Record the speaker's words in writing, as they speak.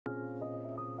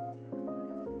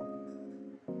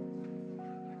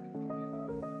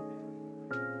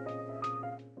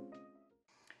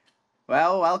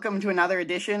Well, welcome to another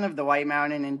edition of the White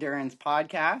Mountain Endurance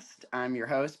Podcast. I'm your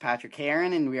host, Patrick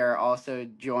Heron, and we are also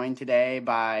joined today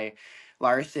by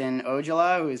Larsen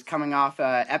Ojala, who is coming off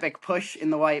an epic push in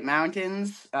the White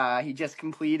Mountains. He just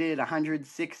completed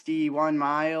 161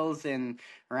 miles and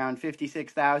around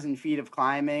 56,000 feet of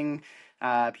climbing,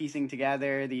 piecing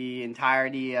together the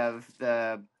entirety of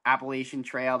the Appalachian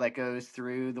Trail that goes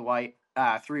through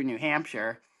through New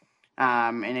Hampshire.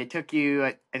 And it took you,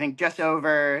 I think, just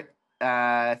over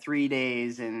 3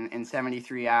 days and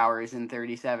 73 hours and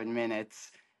 37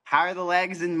 minutes. How are the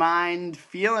legs and mind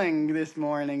feeling this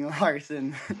morning,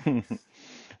 Larsen?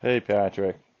 Hey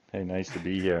Patrick. Hey, nice to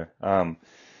be here. They're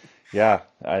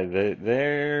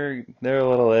a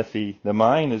little iffy. The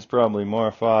mind is probably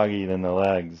more foggy than the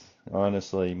legs.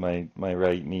 Honestly, my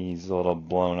right knee's a little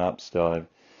blown up still. I've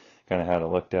kind of had it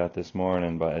looked at this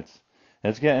morning, but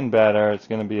it's getting better. It's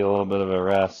going to be a little bit of a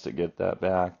rest to get that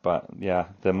back. But yeah,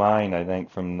 the mind, I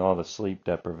think, from all the sleep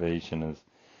deprivation is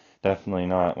definitely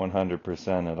not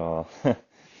 100% at all.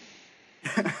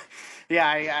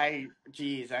 Yeah,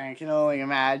 geez, I can only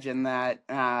imagine that.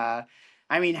 I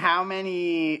mean, how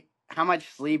much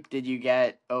sleep did you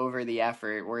get over the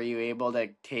effort? Were you able to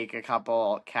take a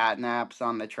couple cat naps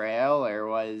on the trail, or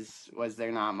was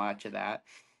there not much of that?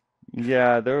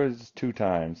 Yeah, there was two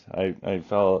times. I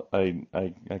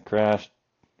crashed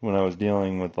when I was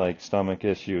dealing with like stomach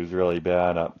issues really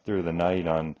bad up through the night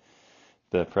on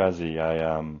the Prezi.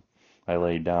 I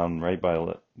laid down right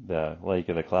by the Lake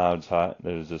of the Clouds hut.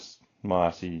 There's this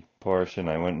mossy portion.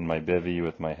 I went in my bivvy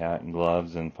with my hat and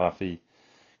gloves and puffy.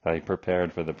 I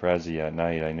prepared for the Prezi at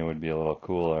night. I knew it'd be a little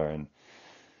cooler, and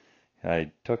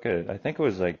I think it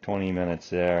was like 20 minutes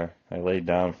there. I laid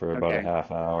down for about a Okay.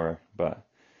 half hour, but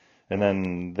and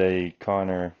then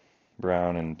Connor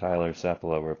Brown and Tyler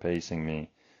Sepala were pacing me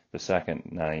the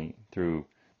second night through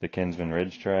the Kinsman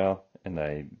Ridge Trail, and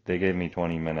they gave me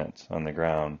 20 minutes on the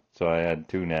ground. So I had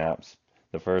two naps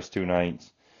the first two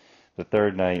nights. The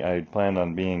third night I planned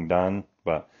on being done,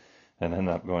 but I ended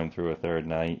up going through a third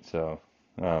night. So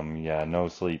yeah, no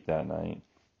sleep that night.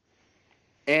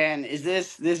 And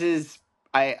this is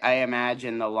I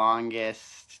imagine the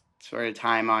longest sort of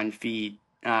time on feet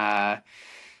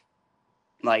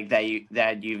like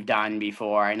that you've done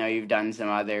before. I know you've done some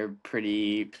other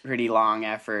pretty long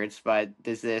efforts, but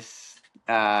does this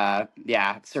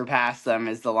surpass them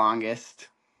as the longest?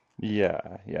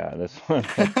 Yeah, this one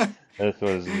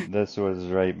this was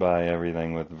right by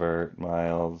everything with vert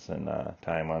miles and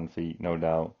time on feet, no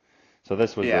doubt. So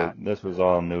Yeah. this was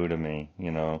all new to me,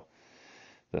 the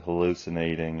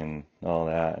hallucinating and all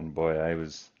that. And boy,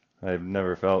 I've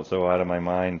never felt so out of my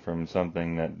mind from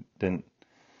something that didn't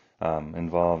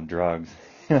involve drugs,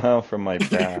 from my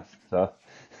past. So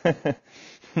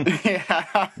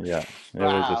Yeah. yeah, it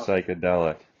was a Wow.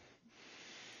 psychedelic.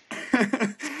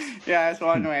 Yeah, that's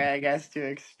one way, I guess, to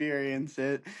experience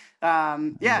it.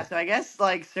 Yeah, Yeah. so I guess,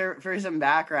 like, for some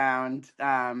background,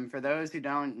 for those who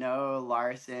don't know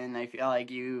Larsen, I feel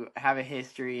like you have a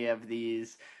history of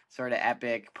these sort of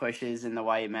epic pushes in the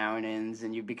White Mountains,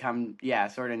 and you've become, yeah,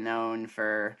 sort of known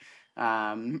for,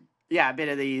 a bit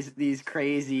of these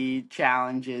crazy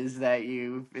challenges that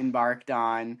you've embarked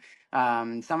on.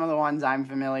 Some of the ones I'm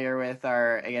familiar with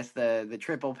are, I guess, the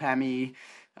triple Pemi,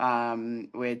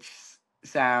 which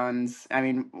sounds, I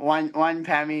mean, one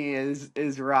Pemi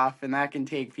is rough, and that can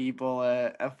take people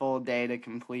a full day to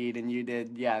complete, and you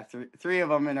did, yeah, three of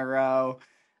them in a row,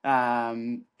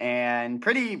 and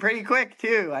pretty quick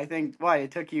too. I think what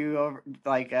it took you over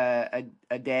like a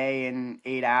day and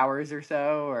 8 hours or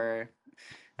so, or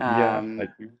Yeah,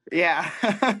 yeah.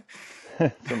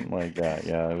 something like that.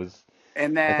 Yeah, it was.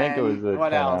 And I think it then was 10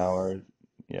 what else? hours.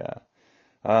 Yeah.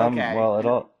 Okay, Well, it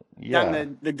all, done yeah.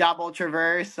 the double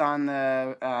traverse on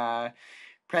the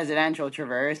presidential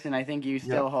traverse, and I think you Yep.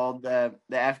 still hold the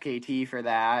FKT for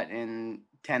that in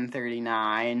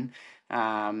 10:39,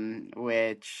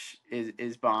 which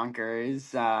is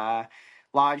bonkers.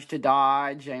 Lodge to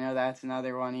Dodge, I know that's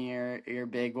another one of your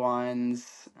big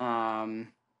ones.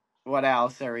 What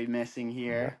else are we missing Yeah.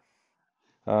 here?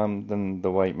 Then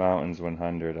the White Mountains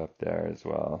 100 up there as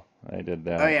well. I did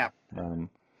Oh that. yeah,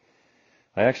 Um,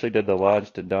 I actually did the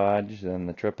Lodge to Dodge and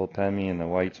the Triple Pemi and the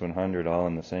Whites 100 all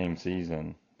in the same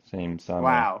season, same summer.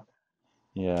 wow.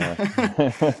 Yeah.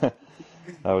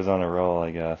 I was on a roll, I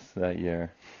guess, that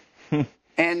year.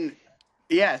 And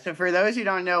yeah, so for those who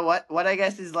don't know, what I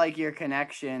guess is like your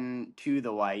connection to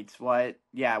the whites.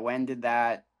 When did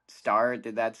that start?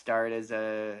 Did that start as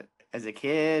a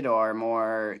kid or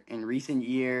more in recent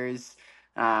years?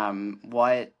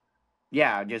 What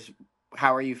just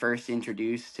how were you first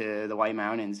introduced to the White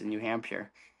Mountains in New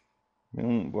Hampshire?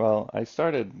 Well, I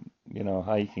started,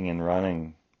 hiking and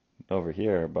running over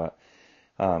here, but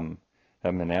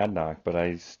at Monadnock, but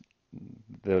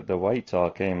the whites all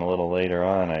came a little later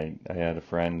on. I had a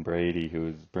friend, Brady, who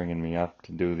was bringing me up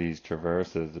to do these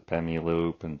traverses, the Pemi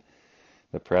Loop and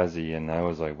the Prezi, and I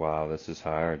was like, wow, this is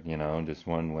hard, just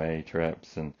one-way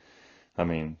trips. And I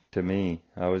mean, to me,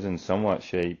 I was in somewhat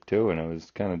shape too, and it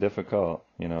was kind of difficult,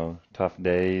 tough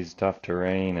days, tough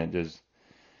terrain. It just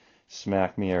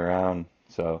smacked me around.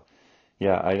 So,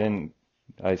 yeah,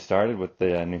 I started with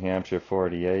the New Hampshire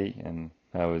 48, and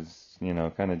I was,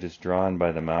 kind of just drawn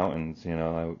by the mountains.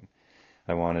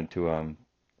 I wanted to,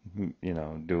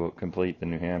 complete the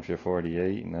New Hampshire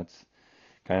 48, and that's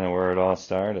kind of where it all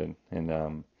started.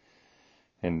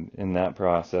 And in that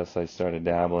process, I started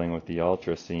dabbling with the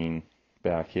ultra scene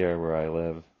back here where I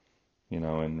live,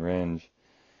 in Ringe,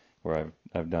 where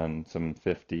I've done some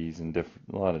 50s and a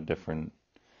lot of different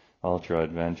ultra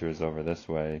adventures over this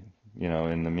way,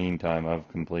 in the meantime of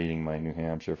completing my New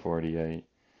Hampshire 48.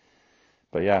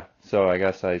 But yeah, so I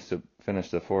guess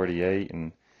finished the 48,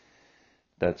 and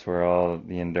that's where all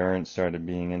the endurance started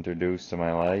being introduced to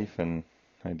my life, and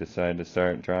I decided to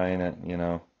start trying it,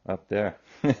 up there.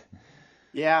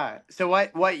 Yeah. So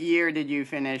what year did you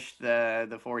finish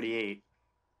the 48?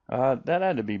 That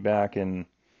had to be back in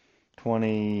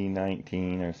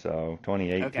 2019 or so,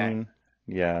 Okay. 2018.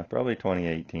 Yeah, probably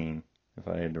 2018 if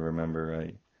I had to remember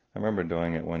right. I remember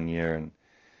doing it one year,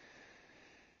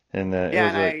 and it Yeah,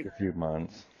 was and like I a few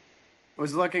months.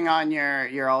 was looking on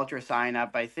your ultra sign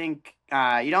up. I think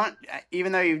you don't,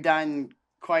 even though you've done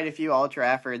quite a few ultra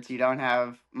efforts, you don't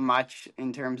have much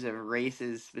in terms of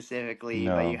races specifically,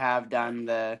 but you No. have done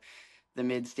the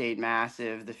Mid-State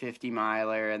Massive, the 50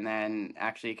 miler, and then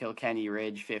actually Kilkenny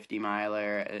Ridge 50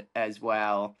 miler as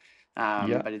well.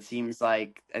 Yeah. But it seems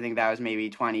like I think that was maybe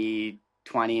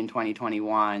 2020 and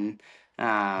 2021.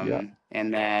 Yeah.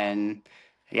 And then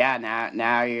yeah,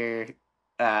 now you're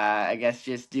I guess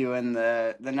just doing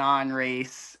the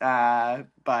non-race,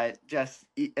 but just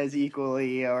as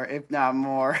equally, or if not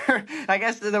more. I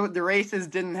guess the races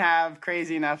didn't have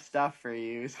crazy enough stuff for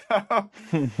you, so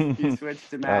you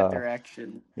switched in that uh,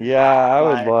 direction. yeah, I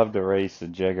would But love to race the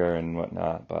jigger and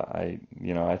whatnot, but I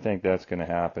think that's going to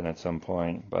happen at some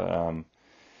point. But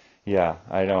yeah,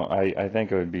 I don't. I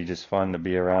think it would be just fun to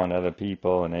be around other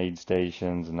people and aid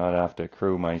stations and not have to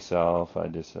crew myself.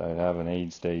 I'd have an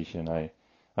aid station. I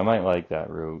might like that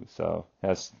route. So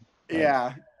that's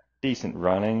yeah, decent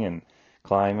running and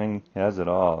climbing, has it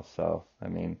all. So I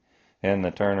mean, and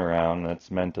the turnaround, that's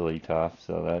mentally tough.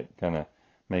 So that kind of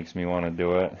makes me want to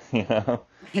do it.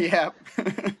 yep.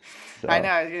 I know. So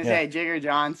I was gonna yeah, say Jigger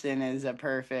Johnson is a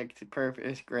perfect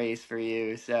race for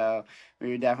you. So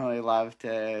we would definitely love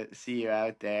to see you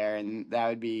out there, and that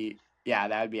would be yeah,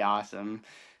 that would be awesome.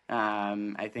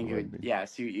 I it think it would would be. yeah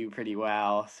suit you pretty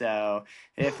well. So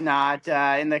if not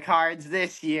in the cards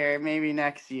this year, maybe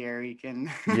next year we can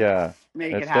Yeah,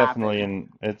 make it it's definitely happen. in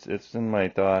it's in my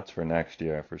thoughts for next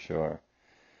year for sure.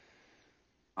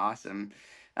 Awesome.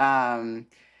 Um,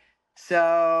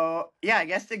 So yeah, I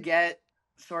guess to get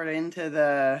sort of into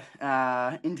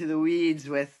the weeds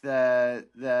with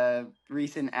the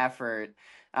recent effort,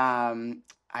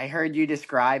 I heard you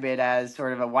describe it as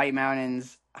sort of a White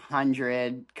Mountains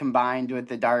 100 combined with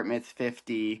the Dartmouth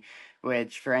 50,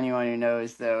 which for anyone who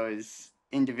knows those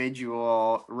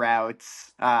individual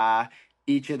routes,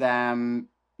 each of them,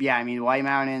 yeah, I mean White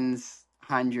Mountains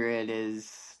 100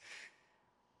 is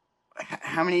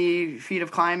how many feet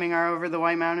of climbing are over the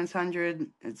White Mountains 100?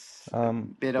 It's a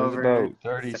bit There's over about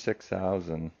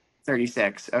 36,000.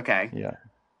 36. Okay. Yeah,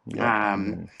 yeah,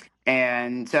 and Um, then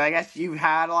and so I guess you've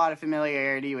had a lot of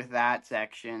familiarity with that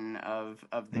section of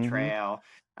the hmm trail.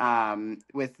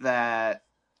 With the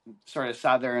sort of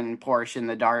southern portion,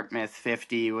 the Dartmouth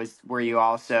 50, were you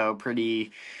also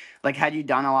pretty like had you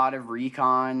done a lot of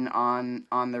recon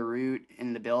on the route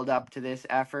in the build up to this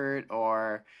effort,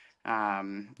 or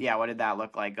yeah, what did that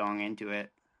look like going into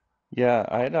it? yeah,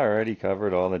 I had already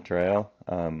covered all the trail.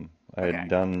 I had Okay.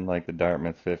 done like the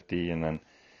Dartmouth 50, and then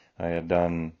I had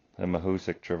done the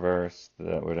Mahoosic Traverse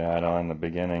that would add on the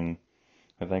beginning.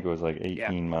 I think it was like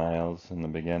Yeah. 18 miles in the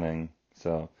beginning.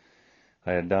 So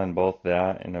I had done both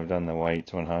that, and I've done the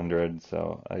Whites 100.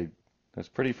 So I was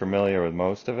pretty familiar with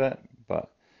most of it,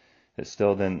 but it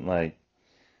still didn't like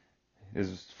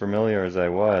as familiar as I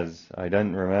was, I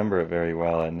didn't remember it very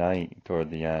well at night toward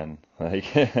the end. Like,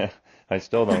 I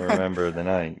still don't remember the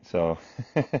night. So,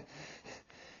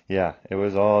 yeah, it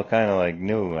was all kind of like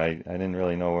new. I didn't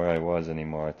really know where I was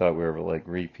anymore. I thought we were like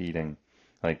repeating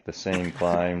like the same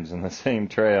climbs and the same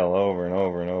trail over and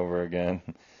over and over again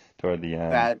toward the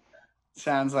end. That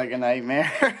Sounds like a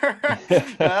nightmare.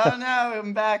 Oh no,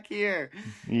 I'm back here.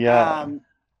 Yeah, Um,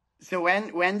 so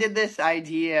when did this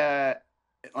idea,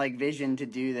 like vision to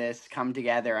do this, come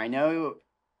together? I know,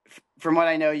 from what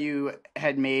I know, you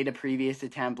had made a previous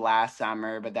attempt last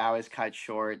summer, but that was cut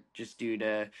short just due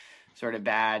to sort of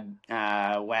bad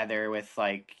weather with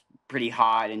like pretty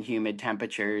hot and humid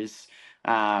temperatures.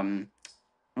 Um,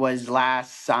 was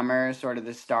last summer sort of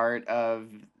the start of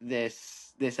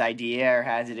this idea, or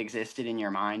has it existed in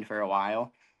your mind for a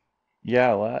while?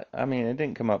 yeah. I mean, it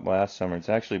didn't come up last summer. It's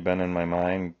actually been in my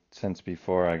mind since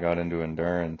before I got into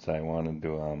endurance. I wanted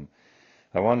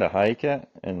to hike it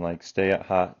and like stay at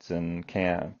huts and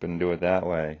camp and do it that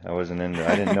way. I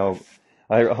didn't know,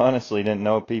 I honestly didn't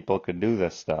know people could do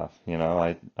this stuff.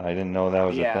 I didn't know that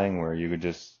was a Yeah. thing where you could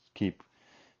just keep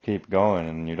going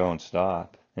and you don't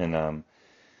stop.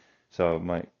 So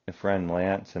my friend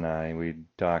Lance and we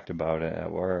talked about it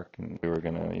at work, and we were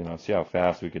gonna, see how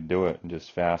fast we could do it and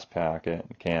just fast pack it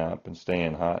and camp and stay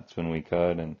in huts when we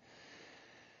could and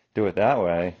do it that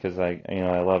way. Because I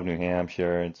love New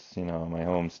Hampshire. It's, my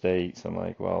home state. So I'm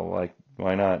like, well, like,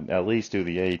 why not at least do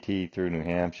the AT through New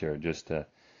Hampshire just to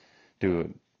do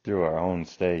it through our own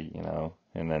state,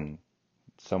 And then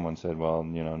someone said, well,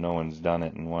 no one's done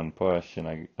it in one push, and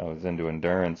I was into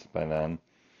endurance by then.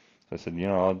 So I said,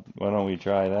 why don't we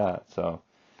try that? So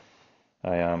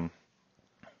I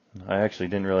I actually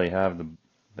didn't really have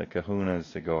the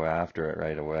kahunas to go after it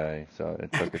right away. So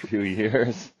it took a few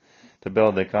years to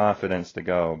build the confidence to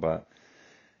go. But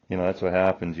that's what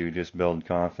happens. You just build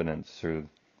confidence through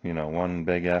one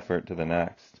big effort to the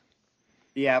next.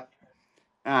 Yep.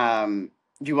 Um,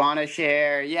 do you want to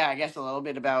share, yeah, I guess a little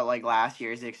bit about like last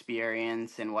year's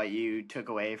experience and what you took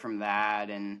away from that,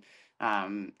 and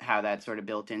how that sort of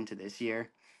built into this year?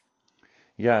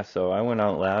 Yeah. So I went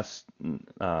out last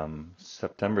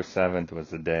September 7th was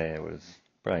the day. It was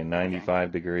probably Okay.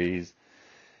 95 degrees.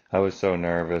 I was so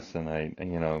nervous,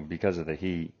 and because of the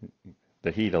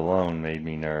heat alone made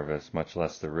me nervous, much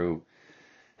less the route.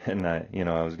 And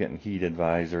I was getting heat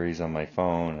advisories on my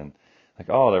phone and like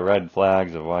all the red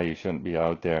flags of why you shouldn't be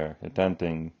out there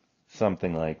attempting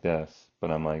something like this.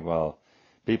 But I'm like, well,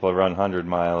 people run 100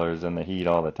 milers in the heat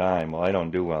all the time. Well, I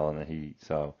don't do well in the heat,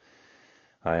 so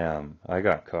I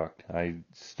got cooked. I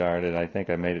think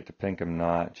I made it to Pinkham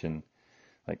Notch in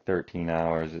like 13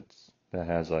 hours. That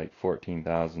has like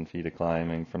 14,000 feet of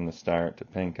climbing from the start to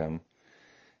Pinkham.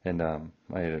 And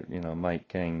I had, Mike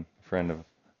King, a friend of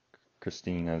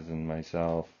Christina's and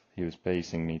myself. He was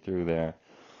pacing me through there.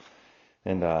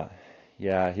 And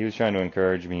yeah, he was trying to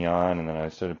encourage me on, and then I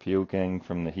started puking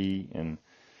from the heat. And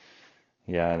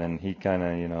yeah, and then he kind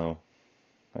of,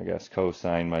 I guess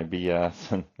co-signed my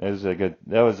BS. And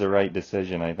that was the right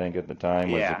decision, I think, at the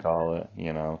time was to Yeah. call it,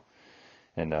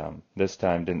 And this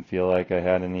time didn't feel like I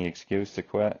had any excuse to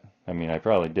quit. I mean, I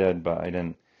probably did, but I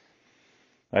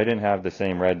didn't have the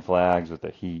same red flags with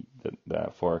the heat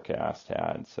that forecast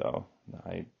had, so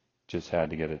I just had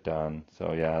to get it done.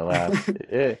 So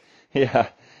yeah, yeah,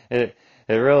 it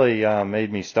it really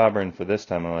made me stubborn for this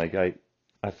time.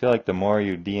 I feel like the more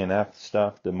you DNF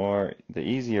stuff, the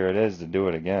easier it is to do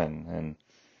it again. And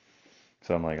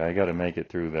so I'm like, I got to make it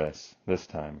through this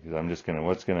time because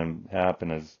what's gonna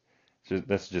happen is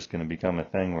this is just gonna become a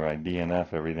thing where I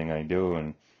DNF everything I do,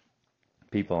 and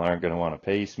people aren't going to want to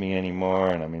pace me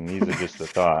anymore. And I mean, these are just the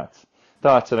thoughts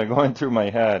that are going through my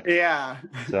head. Yeah.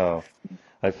 So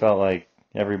I felt like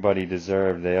everybody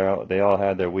deserved, they all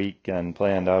had their weekend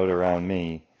planned out around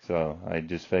me. So I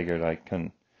just figured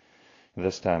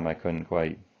this time I couldn't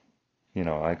quite,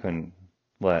 I couldn't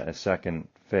let a second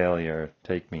failure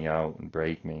take me out and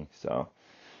break me. So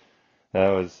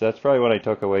that's probably what I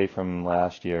took away from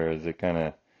last year is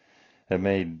it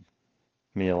made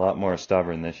me a lot more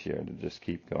stubborn this year to just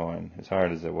keep going as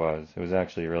hard as it was. It was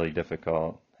actually really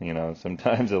difficult.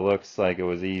 Sometimes it looks like it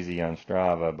was easy on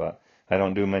Strava, but I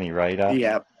don't do many write-ups,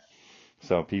 Yep.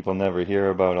 so people never hear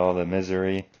about all the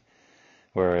misery.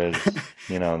 Whereas,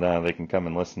 now they can come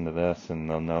and listen to this and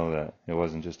they'll know that it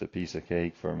wasn't just a piece of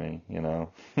cake for me.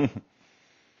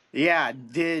 Yeah,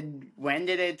 when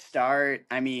did it start?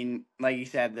 I mean, like you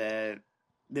said, the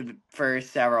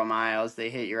first several miles they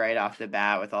hit you right off the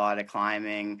bat with a lot of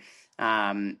climbing.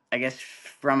 I guess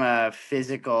from a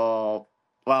physical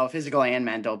and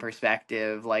mental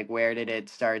perspective, like where did it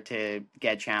start to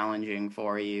get challenging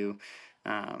for you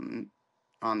um,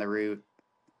 on the route?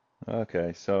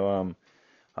 Okay, so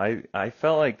I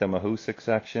felt like the Mahoosic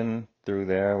section through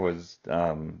there was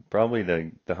probably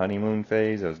the honeymoon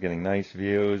phase. I was getting nice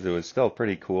views. It was still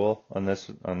pretty cool on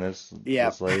this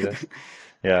Yep. latest.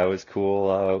 Yeah, it was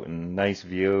cool out and nice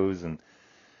views and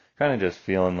kind of just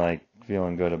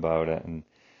feeling good about it. And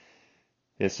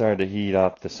it started to heat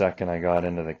up the second I got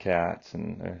into the cats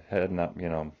and heading up,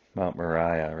 Mount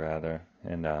Moriah rather.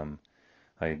 And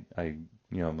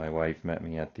my wife met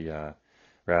me at the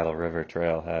Rattle River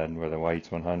Trailhead where the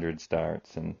Whites 100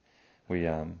 starts, and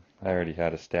I already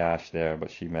had a stash there,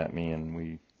 but she met me and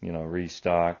we,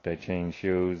 restocked. I changed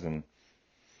shoes and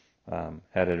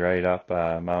headed right up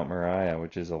Mount Moriah,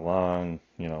 which is a long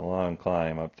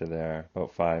climb up to there,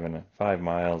 about 5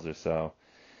 miles or so,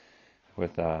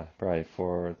 with probably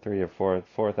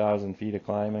 4,000 feet of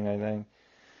climbing, I think.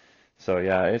 So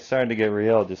yeah, it started to get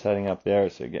real just heading up there.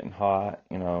 So getting hot,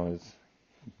 it's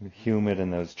humid in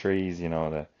those trees.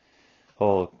 The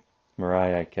whole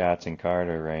Mariah, Katz, and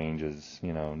Carter range is,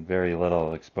 very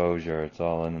little exposure. It's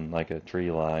all in like a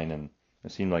tree line, and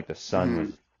it seemed like Hmm.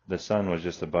 the sun was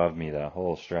just above me that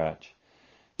whole stretch.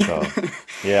 So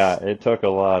yeah, it took a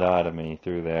lot out of me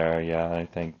through there. Yeah, I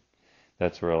think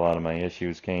that's where a lot of my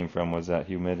issues came from was that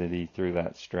humidity through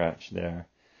that stretch there.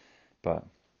 But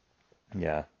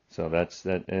yeah, so that's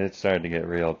that. It started to get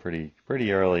real pretty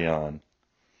early on.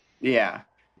 Yeah.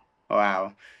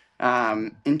 Wow.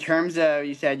 In terms of,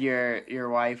 you said your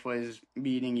wife was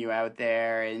beating you out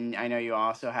there, and I know you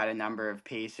also had a number of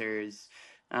pacers.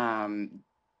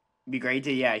 Be great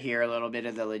to, yeah, hear a little bit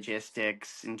of the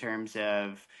logistics in terms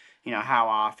of, how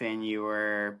often you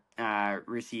were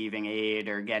receiving aid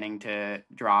or getting to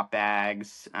drop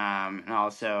bags, and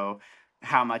also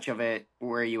how much of it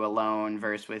were you alone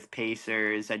versus with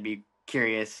pacers. I'd be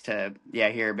curious to, yeah,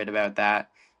 hear a bit about that.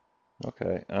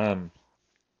 Okay.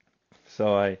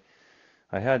 So I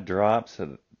had drops.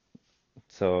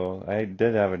 So I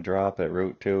did have a drop at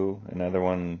Route 2. Another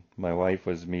one, my wife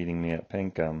was meeting me at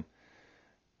Pinkham.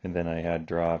 And then I had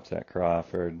drops at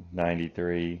Crawford,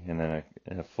 93, and then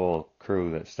a full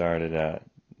crew that started at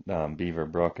Beaver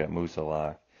Brook at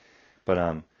Moosalak.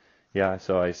 But yeah,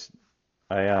 so I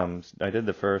did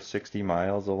the first 60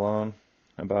 miles alone.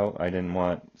 I didn't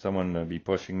want someone to be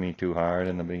pushing me too hard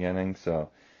in the beginning, so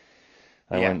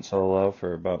I Yeah. went solo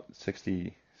for about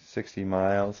 60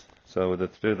 miles. So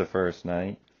through the first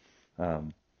night,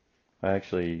 um,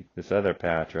 this other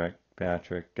Patrick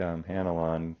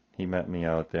Hanalon, he met me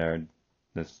out there.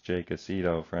 This Jake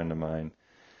Aceto friend of mine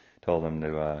told him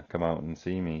to come out and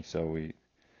see me. So we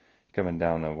coming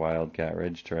down the Wildcat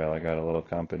Ridge Trail. I got a little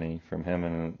company from him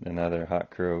and another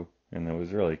hot crew, and it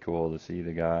was really cool to see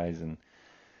the guys and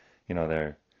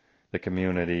their the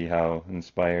community, how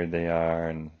inspired they are,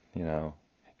 and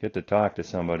get to talk to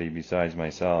somebody besides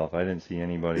myself. I didn't see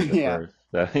anybody the Yeah. first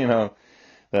that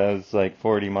that was like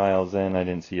 40 miles in. I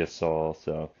didn't see a soul,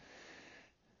 so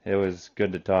it was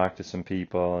good to talk to some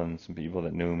people and some people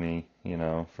that knew me,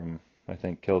 from I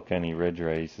think Kilkenny Ridge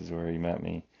Race is where he met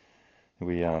me.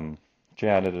 We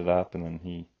chatted it up, and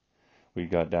then we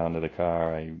got down to the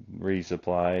car. I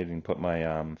resupplied and put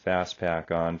my fast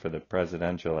pack on for the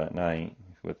presidential at night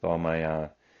with all my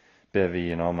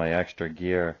bivy and all my extra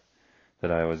gear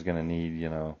that I was gonna need,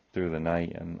 through the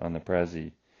night and on the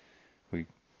Prezi. We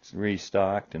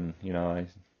restocked, and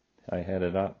I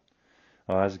headed up.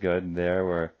 Oh, that's good. There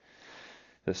where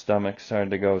the stomach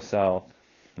started to go south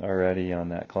already on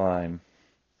that climb,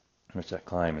 which that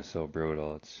climb is so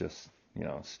brutal. It's just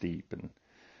steep and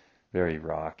very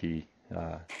rocky,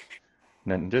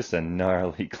 and just a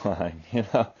gnarly climb.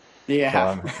 So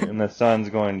Yeah. and the sun's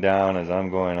going down as I'm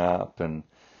going up, and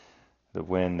the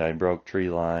wind. I broke tree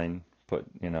line, put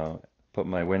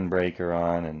my windbreaker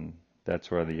on, and that's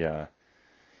where the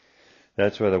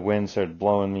wind started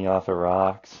blowing me off of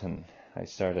rocks, and I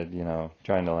started,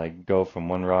 trying to like go from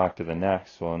one rock to the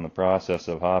next. Well, in the process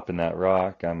of hopping that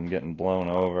rock, I'm getting blown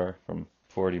over from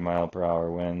 40-mile-per-hour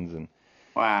winds, and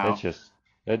it's Wow. just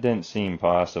it didn't seem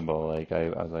possible. Like I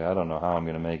was like, I don't know how I'm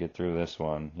gonna make it through this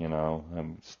one.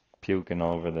 I'm puking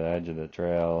over the edge of the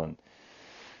trail, and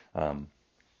um,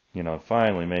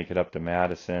 finally make it up to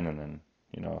Madison, and then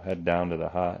head down to the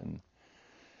hut, and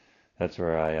that's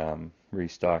where I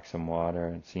restocked some water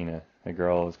and seen a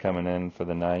girl was coming in for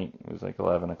the night. It was like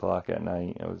 11 o'clock at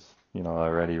night. I was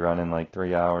already running like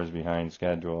 3 hours behind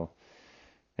schedule.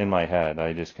 In my head,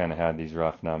 I just kind of had these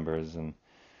rough numbers, and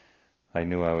I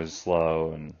knew I was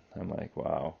slow, and I'm like,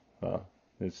 wow, well,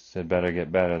 it better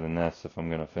get better than this if I'm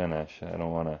gonna finish. I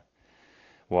don't want to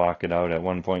walk it out at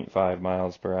 1.5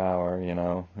 miles per hour.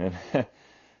 And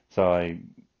so I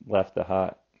left the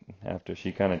hut after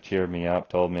she kind of cheered me up,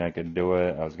 told me I could do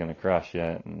it, I was gonna crush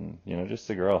it, and just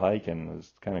the girl hiking it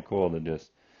was kind of cool to just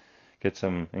get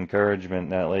some encouragement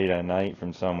that late at night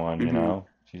from someone. Hmm.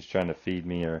 She's trying to feed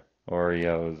me her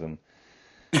Oreos, and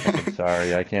I said,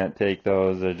 sorry, I can't take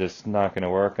those. They're just not gonna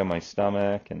work on my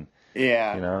stomach, and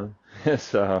you Yeah. know?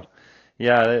 So,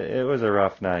 yeah, it was a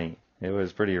rough night. It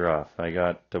was pretty rough. I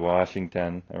got to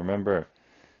Washington. I remember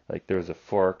like there was a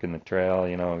fork in the trail,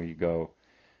 you go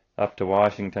up to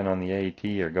Washington on the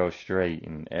AT or go straight,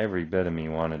 and every bit of me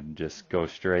wanted to just go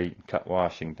straight and cut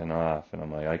Washington off. And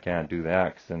I'm like, I can't do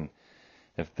that 'cause then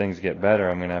if things get better,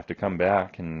 I'm gonna have to come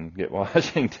back and get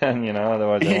Washington,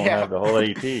 otherwise I won't Yeah. have the whole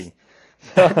AT.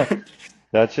 So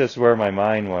that's just where my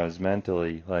mind was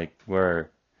mentally, like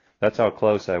that's how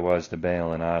close I was to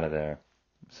bailing out of there.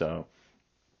 So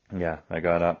yeah, I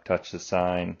got up, touched the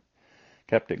sign,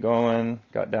 kept it going,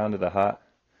 got down to the hut,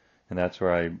 and that's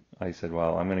where I said,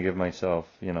 well, I'm gonna give myself,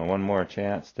 one more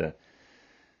chance to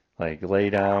like lay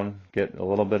down, get a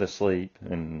little bit of sleep,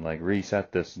 and like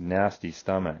reset this nasty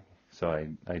stomach. So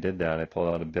I did that. I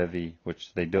pulled out a bivy,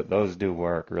 which those do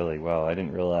work really well. I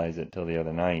didn't realize it till the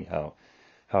other night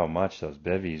how much those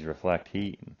bivvies reflect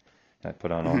heat. And I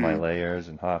put on all my Mhm. layers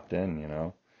and hopped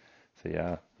in. So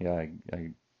yeah,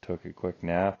 I took a quick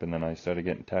nap, and then I started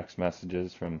getting text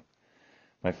messages from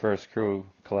my first crew,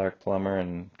 Clark Plummer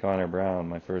and Connor Brown,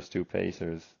 my first two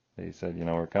pacers. They said,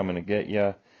 we're coming to get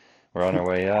you. We're on our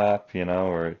way up,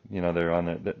 or they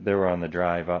were on the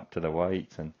drive up to the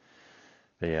Whites, and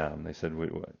they said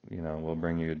we'll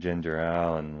bring you a ginger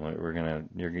ale, and we're gonna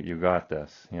you got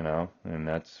this, and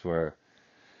that's where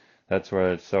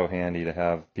it's so handy to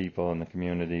have people in the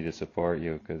community to support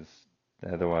you, because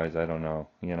otherwise I don't know,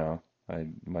 I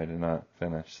might have not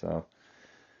finished. So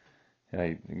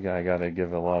I got to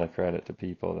give a lot of credit to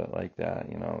people that like that,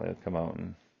 they'll come out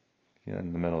and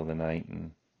in the middle of the night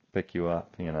and pick you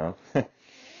up.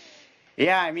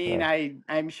 Yeah, I mean, So.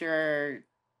 I'm sure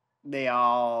they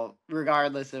all,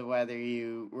 regardless of whether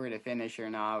you were to finish or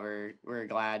not, were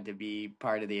glad to be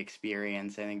part of the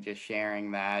experience. I think just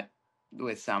sharing that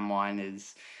with someone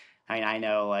is, I mean, I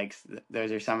know like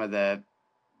those are some of the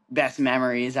best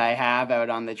memories I have out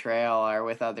on the trail are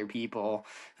with other people.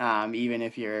 Even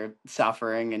if you're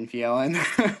suffering and feeling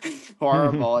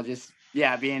horrible, just,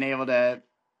 yeah, being able to,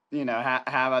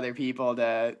 have other people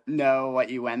to know what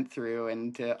you went through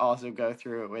and to also go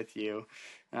through it with you.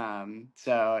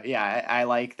 So yeah, I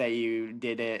like that you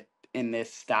did it in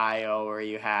this style where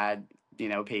you had,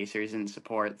 pacers and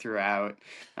support throughout.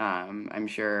 I'm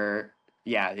sure,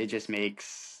 yeah, it just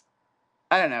makes,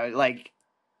 I don't know, like,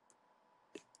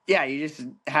 yeah, you just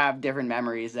have different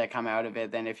memories that come out of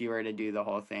it than if you were to do the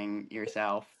whole thing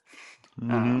yourself.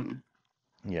 hmm Um,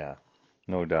 Yeah,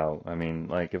 no doubt. I mean,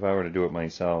 like if I were to do it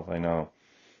myself, I know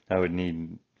I would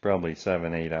need probably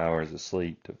 7, 8 hours of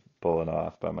sleep to pull it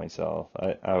off by myself.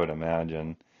 I would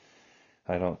imagine.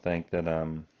 I don't think that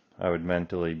I would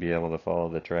mentally be able to follow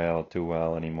the trail too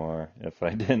well anymore if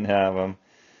I didn't have them.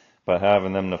 But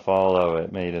having them to follow,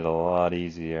 it made it a lot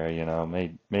easier,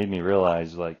 made me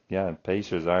realize like, yeah,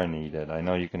 pacers are needed. I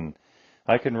know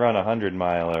I can run 100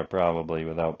 miler probably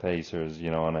without pacers,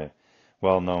 on a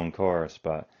well-known course,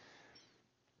 but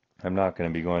I'm not going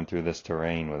to be going through this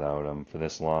terrain without them for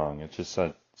this long. It's just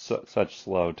such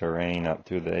slow terrain up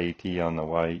through the AT on the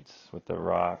whites with the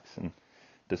rocks and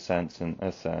descents and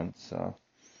ascents. So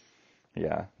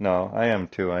yeah, no, I am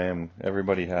too. I am.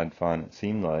 Everybody had fun. It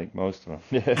seemed like most of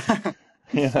them did.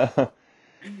 Yeah,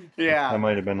 I yeah.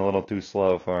 might have been a little too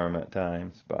slow for them at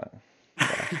times, but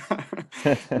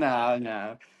yeah. No,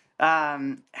 no.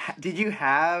 Did you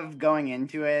have going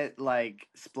into it like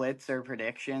splits or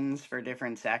predictions for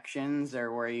different sections,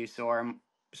 or were you sort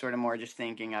of more just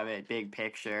thinking of it big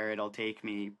picture? It'll take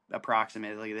me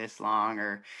approximately this long,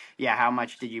 or yeah, how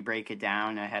much did you break it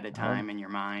down ahead of Um, time in your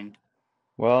mind?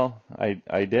 well,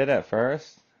 I did at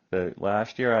first. The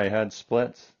last year I had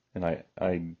splits, and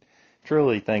I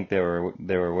truly think they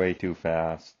were way too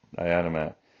fast. I had them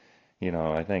at,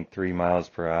 I think 3 miles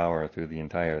per hour through the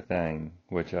entire thing,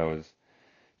 which I was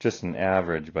just an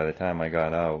average by the time I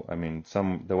got out. I mean,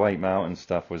 the White Mountain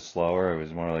stuff was slower. It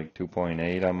was more like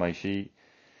 2.8 on my sheet,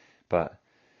 but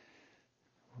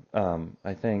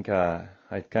I think I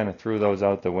kind of threw those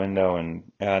out the window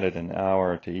and added an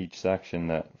hour to each section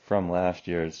that from last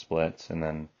year's splits, and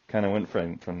then kind of went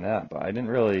from that. But I didn't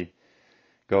really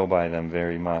go by them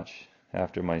very much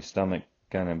after my stomach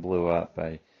kind of blew up.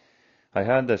 I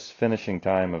had this finishing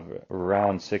time of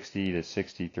around 60 to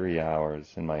 63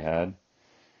 hours in my head,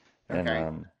 and Okay.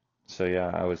 so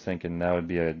yeah, I was thinking that would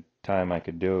be a time I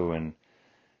could do, and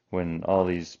when all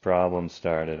these problems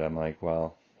started, I'm like,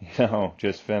 well,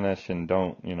 just finish and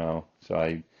don't,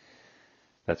 So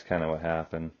that's kind of what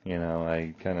happened.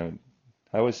 I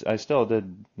still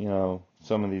did,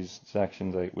 some of these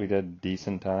sections we did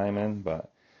decent time in, but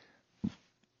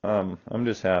I'm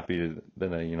just happy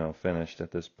that I, finished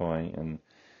at this point, and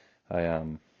I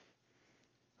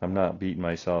I'm not beating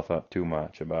myself up too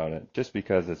much about it, just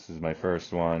because this is my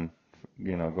first one,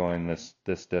 going this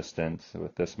distance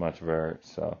with this much vert.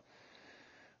 So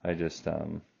I just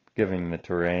giving the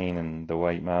terrain and the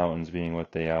White Mountains being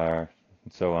what they are,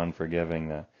 so unforgiving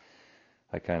that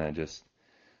I kind of just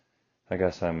I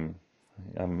guess I'm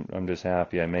just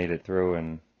happy I made it through,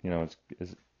 and it's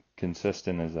as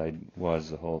consistent as I was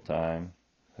the whole time.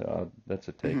 So that's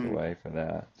a Hmm. takeaway for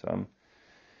that. So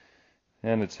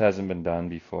and it hasn't been done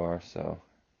before, so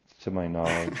to my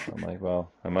knowledge, so I'm like,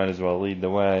 well, I might as well lead the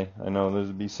way. I know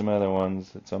there'll be some other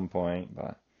ones at some point,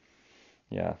 but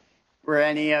yeah. Were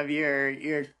any of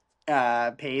your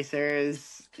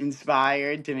pacers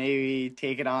inspired to maybe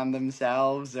take it on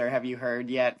themselves, or have you heard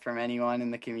yet from anyone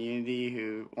in the community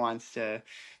who wants to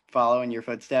follow in your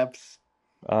footsteps?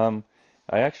 Um,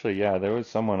 I actually, yeah, there was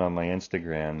someone on my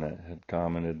Instagram that had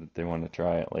commented that they want to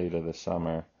try it later this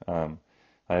summer. I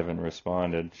haven't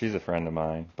responded. She's a friend of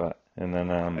mine, but and then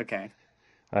Okay.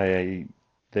 I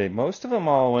they most of them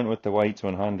all went with the Whites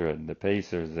 100, the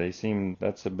Pacers. They seem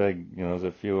that's a big, there's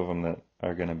a few of them that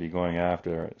are going to be going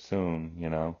after it soon.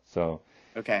 So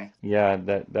Okay. yeah,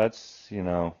 that's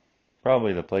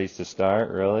probably the place to start,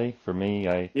 really. For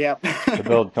me, Yep. to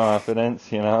build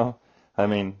confidence. I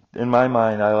mean, in my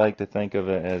mind, I like to think of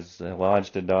it as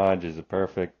Lodge to Dodge is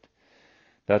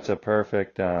that's a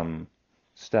perfect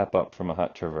step up from a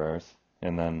hut traverse.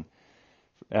 And then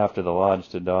after the Lodge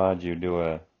to Dodge, you do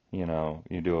a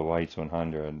White's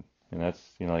 100. And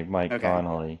that's, like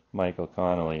Okay. Michael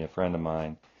Connolly, a friend of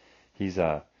mine. He's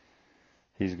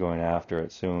going after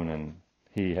it soon, and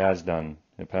he has done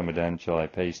a Pemidential. I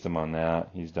paced him on that.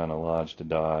 He's done a Lodge to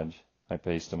Dodge. I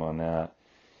paced him on that.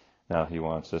 Now he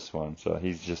wants this one. So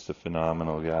he's just a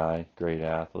phenomenal guy, great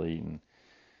athlete, and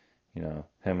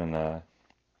him and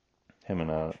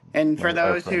And my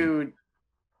our friend.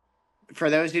 for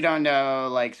those who don't know,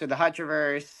 like, so the hut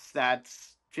traverse,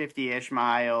 that's 50-ish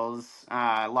miles.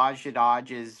 Lodge to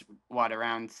Dodge is what,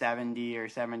 around 70 or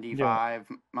Yeah, 75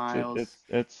 it's miles?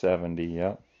 it's 70.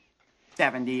 Yeah,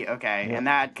 70, okay. yeah, And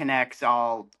that connects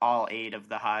all eight of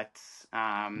the huts,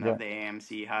 yeah. of the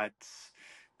AMC huts.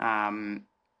 Um,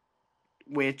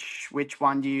 which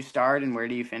one do you start and where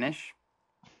do you finish?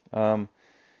 Um,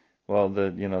 well,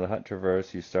 the hut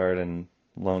traverse, you start in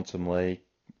Lonesome Lake,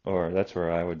 or that's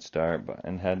where I would start, but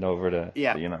and head over to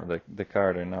Yeah. the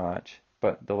Carter Notch.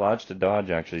 But the Lodge to Dodge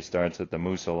actually starts at the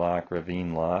Moosalak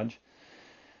Ravine Lodge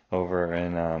over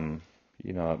in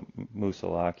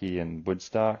Moosalaki and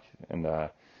Woodstock, and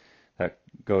that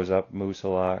goes up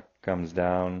Moosalak, comes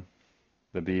down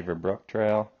the Beaver Brook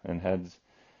Trail, and heads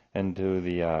into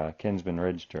the Kinsman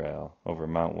Ridge Trail over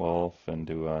Mount Wolf and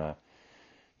to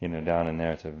down in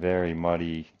there. It's a very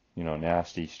muddy,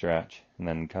 nasty stretch, and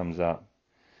then comes up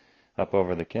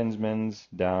over the Kinsmans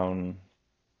down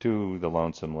to the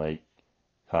Lonesome Lake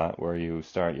hut where you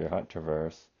start your hut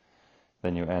traverse.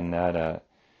 Then you end the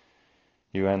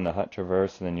hut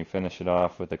traverse, and then you finish it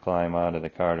off with a climb out of the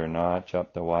Carter Notch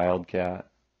up the Wildcat,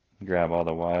 grab all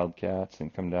the Wildcats,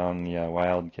 and come down the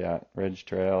Wildcat Ridge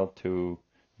Trail to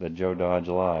the Joe Dodge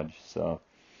Lodge. So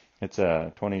it's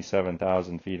a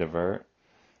 27,000 feet of vert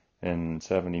in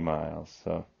 70 miles.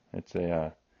 So it's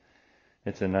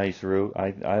a nice route.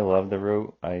 I love the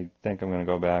route. I think I'm going to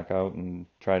go back out and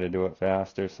try to do it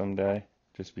faster someday,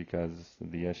 just because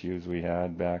of the issues we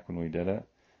had back when we did it.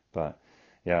 But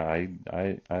yeah,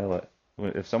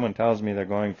 if someone tells me they're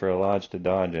going for a Lodge to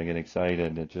Dodge, I get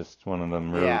excited. It's just one of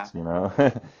them Yeah. routes.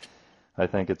 I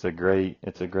think it's a great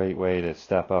way to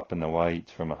step up in the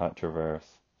whites from a hut traverse.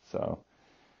 So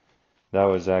that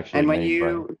was actually And made by.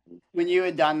 when you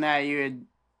had done that, you had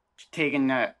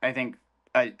taken I think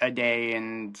a day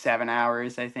and 7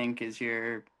 hours, I think, is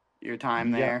your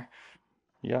time Yeah, there.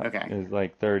 yeah, Okay. it was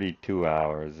like 32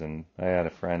 hours, and I had a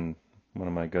friend, one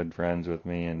of my good friends with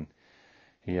me, and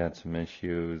he had some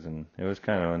issues, and it was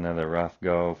kind of another rough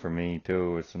go for me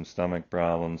too, with some stomach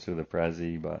problems through the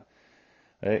Prezi, but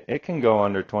it can go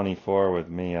under 24 with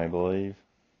me, I believe.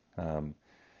 Um,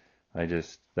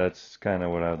 that's kind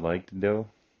of what I'd like to do,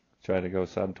 try to go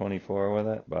sub 24 with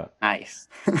it, but Nice.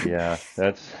 yeah,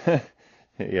 that's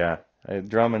yeah.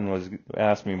 Drummond was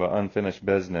asked me about unfinished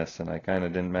business, and I kind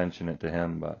of didn't mention it to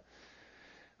him, but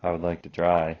I would like to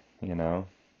try,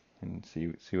 and see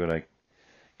what I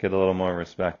get a little more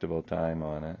respectable time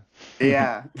on it.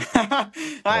 Yeah.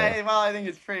 So I think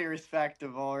it's pretty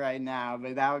respectable right now,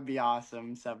 but that would be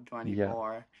awesome, sub yeah,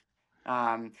 24.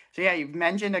 So yeah, you've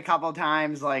mentioned a couple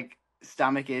times like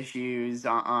stomach issues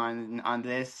on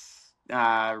this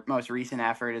most recent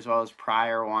effort as well as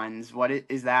prior ones,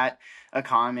 is that a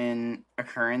common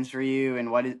occurrence for you?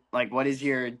 And what is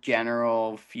your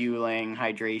general fueling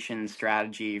hydration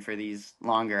strategy for these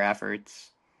longer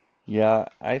efforts? Yeah,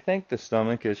 I think the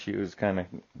stomach issues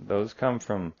those come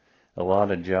from a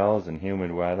lot of gels and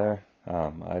humid weather.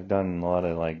 I've done a lot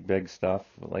of like big stuff,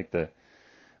 like the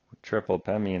triple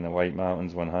Pemi in the White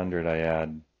Mountains 100. I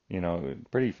had,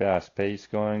 pretty fast pace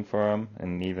going for them,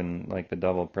 and even like the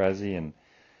double Prezi, and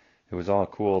it was all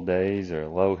cool days or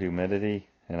low humidity,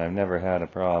 and I've never had a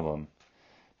problem.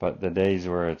 But the days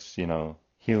where it's,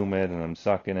 humid and I'm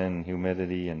sucking in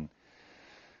humidity, and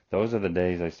those are the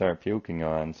days I start puking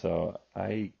on. So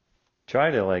I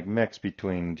try to like mix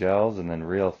between gels and then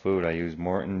real food. I use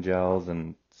Morton gels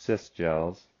and Cis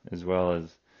gels as well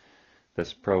as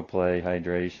this Pro Play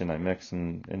hydration. I mix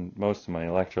in most of my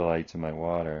electrolytes in my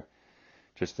water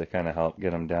just to kind of help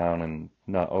get them down and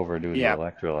not overdo the Yeah.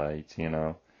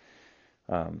 electrolytes.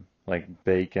 Like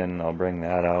bacon, I'll bring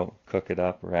that out, cook it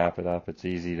up, wrap it up. It's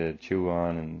easy to chew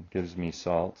on and gives me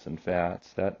salts and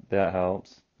fats. That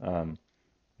helps. And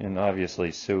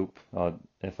obviously soup.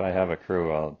 If I have a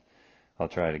crew, I'll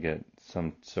try to get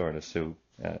some sort of soup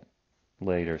at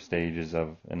later stages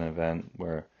of an event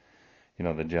where,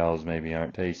 the gels maybe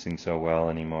aren't tasting so well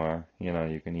anymore.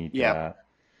 You can eat Yep. that.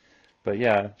 But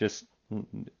yeah, just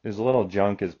as little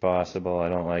junk as possible. I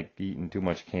don't like eating too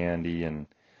much candy and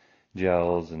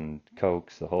gels and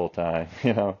Cokes the whole time.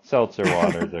 Seltzer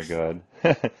waters are good.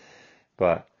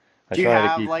 But I Do you try to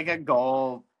have keep. like a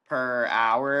goal per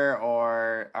hour,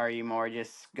 or are you more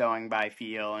just going by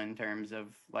feel in terms of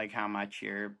like how much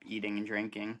you're eating and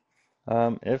drinking?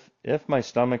 If my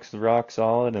stomach's rock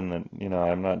solid and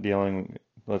I'm not dealing,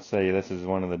 let's say this is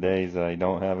one of the days that I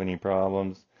don't have any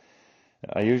problems,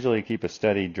 I usually keep a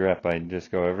steady drip. I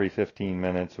just go every 15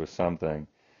 minutes with something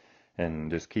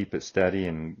and just keep it steady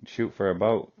and shoot for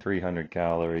about 300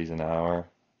 calories an hour.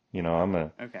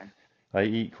 Okay. I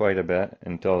eat quite a bit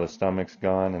until the stomach's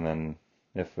gone, and then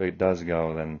if it does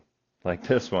go, then like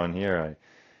this one here,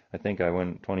 I think I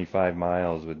went 25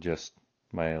 miles with just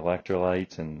my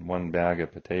electrolytes and one bag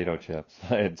of potato chips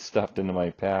I had stuffed into my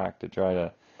pack to try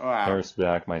to Wow. nurse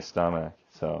back my stomach.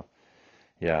 So,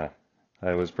 yeah,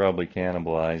 I was probably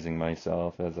cannibalizing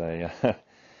myself as I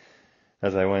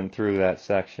as I went through that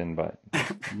section, but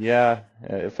yeah,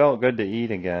 it felt good to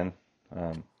eat again.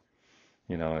 Um,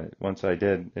 once I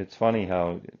did, it's funny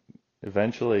how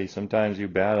eventually sometimes you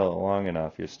battle it long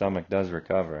enough, your stomach does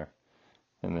recover,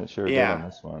 and it sure did on Yeah.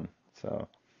 this one. So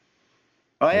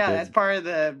Well, it yeah, that's did. part of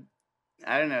the,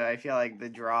 I don't know, I feel like the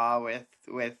draw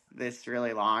with this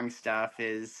really long stuff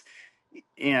is,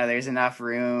 there's enough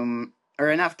room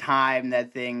or enough time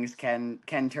that things can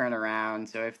turn around.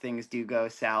 So if things do go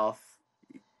south,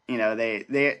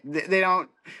 they don't,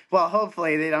 well,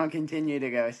 hopefully they don't continue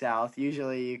to go south.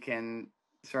 Usually you can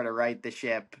sort of right the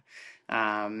ship.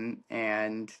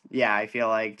 And yeah, I feel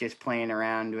like just playing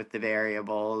around with the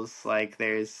variables, like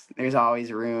there's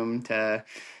always room to,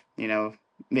 you know,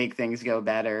 make things go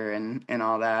better and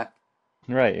all that.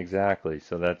 Right, exactly.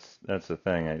 So that's the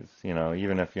thing is,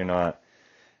 even if you're not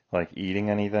like eating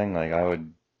anything, like I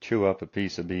would chew up a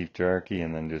piece of beef jerky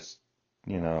and then just,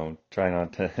 try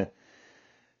not to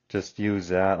just use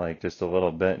that like just a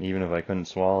little bit, even if I couldn't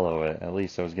swallow it. At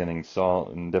least I was getting salt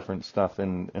and different stuff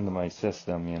into my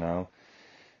system.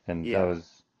 And that Yeah.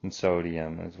 was and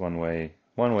sodium is one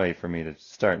way for me to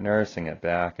start nursing it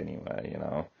back anyway.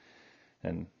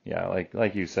 And yeah,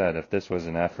 like you said, if this was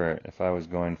an effort, if I was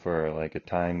going for like a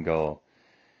time goal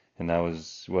and that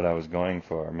was what I was going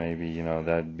for, maybe,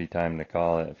 that'd be time to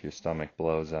call it if your stomach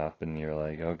blows up and you're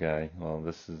like, okay, well,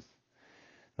 this is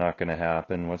not going to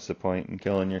happen. What's the point in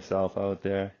killing yourself out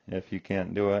there if you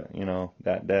can't do it,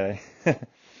 that day?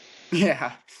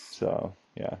 Yeah. So,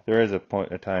 yeah, there is a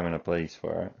time and a place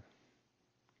for it.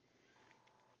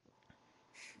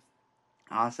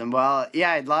 Awesome. Well,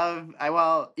 yeah, I'd love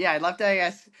to, I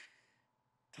guess,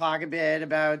 talk a bit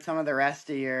about some of the rest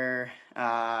of your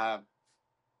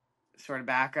sort of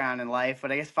background in life.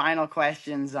 But I guess final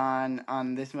questions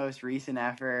on this most recent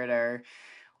effort are,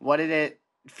 what did it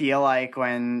feel like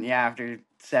when, yeah, after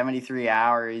 73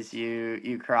 hours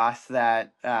you crossed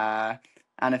that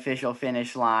unofficial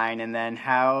finish line, and then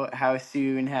how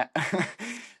soon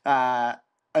uh,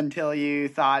 until you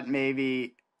thought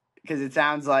maybe, because it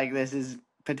sounds like this is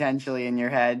potentially in your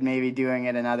head, maybe doing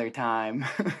it another time.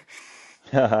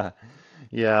 Yeah,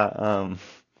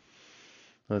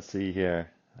 let's see here.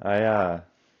 Yeah,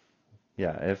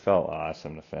 it felt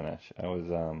awesome to finish. I was,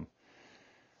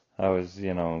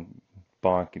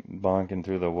 bonking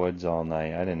through the woods all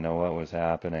night. I didn't know what was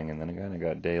happening, and then it kind of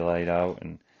got daylight out,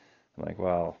 and I'm like,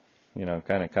 wow,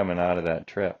 kind of coming out of that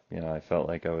trip, I felt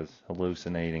like I was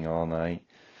hallucinating all night.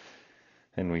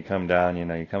 And we come down,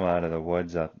 you come out of the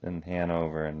woods up in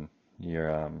Hanover, and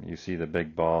you see the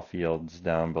big ball fields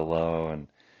down below, and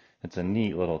it's a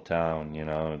neat little town, you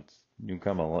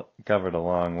covered a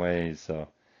long ways, so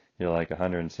you're like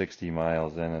 160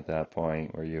 miles in at that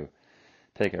point, where you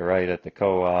take a right at the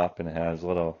co-op, and it has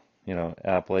little,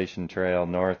 Appalachian Trail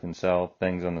north and south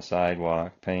things on the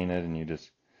sidewalk painted, and you just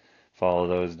follow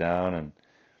those down. And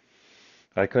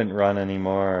I couldn't run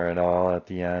anymore at all at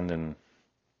the end, and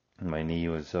my knee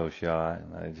was so shot,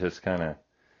 and I just kind of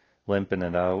limping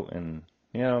it out, and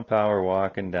power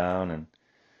walking down. And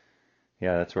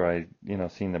yeah, that's where I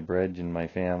seen the bridge, and my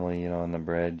family on the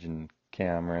bridge, and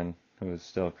Cameron, who was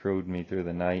still crewed me through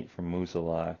the night from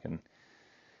Moosalok. And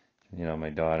my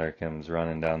daughter comes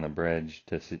running down the bridge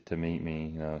to meet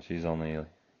me. She's only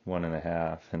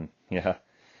 1.5, and yeah,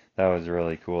 that was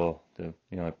really cool to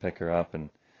pick her up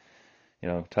and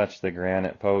touch the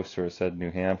granite post where it said New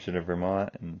Hampshire to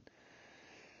Vermont. And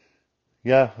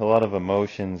yeah, a lot of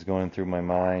emotions going through my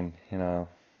mind.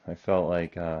 I felt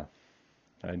like I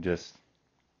just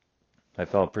I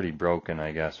felt pretty broken,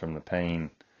 I guess, from the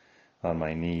pain on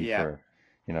my knee Yeah. for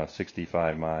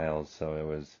 65 miles. So it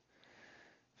was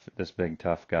this big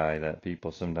tough guy that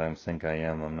people sometimes think I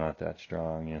am. I'm not that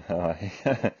strong.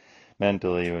 I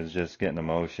mentally was just getting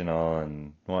emotional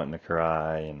and wanting to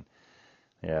cry. And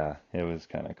yeah, it was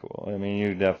kind of cool. I mean,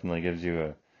 you definitely gives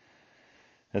you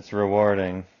it's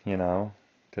rewarding,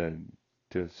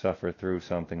 to suffer through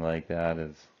something like that,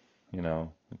 is,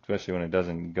 especially when it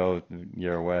doesn't go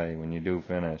your way. When you do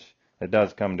finish, it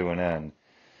does come to an end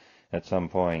at some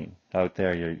point. Out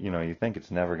there, you think it's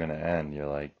never going to end. You're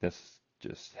like, this is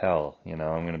just hell, I'm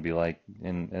going to be like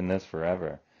in this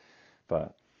forever.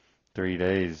 But 3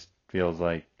 days feels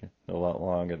like a lot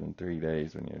longer than 3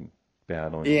 days when you're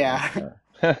battling it like Yeah.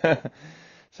 that.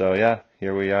 So yeah,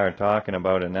 here we are talking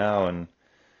about it now, and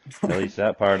at least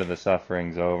that part of the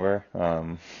suffering's over.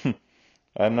 I'm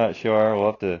not sure. We'll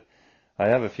have to. I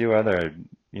have a few other,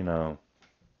 you know,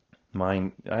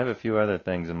 I have a few other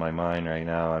things in my mind right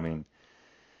now. I mean,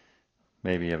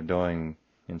 maybe of doing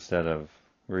instead of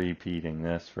repeating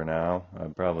this for now.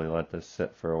 I'd probably let this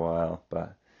sit for a while.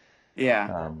 But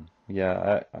Yeah.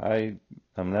 yeah,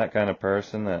 I'm that kind of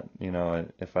person that,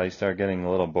 if I start getting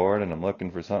a little bored and I'm looking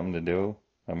for something to do,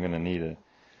 I'm gonna need a,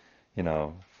 you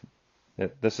know,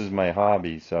 this is my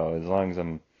hobby. So as long as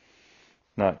I'm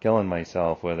not killing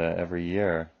myself with it every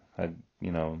year,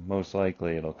 most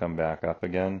likely it'll come back up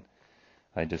again.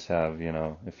 I just have,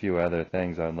 a few other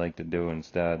things I'd like to do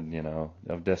instead,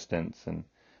 of distance. And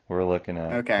I'm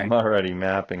Okay. already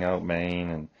mapping out Maine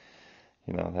and,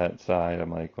 that side.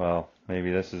 I'm like, well,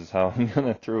 maybe this is how I'm going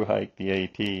to through hike the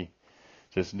AT.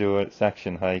 Just do it,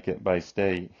 section hike it by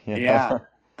state, Yeah.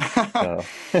 So,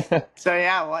 So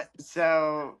yeah,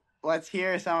 so let's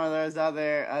hear some of those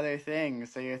other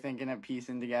things. So you're thinking of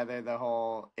piecing together the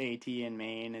whole AT in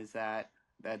Maine.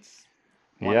 That's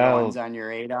one of the yeah, ones on your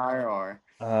radar, or?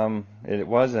 it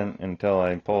wasn't until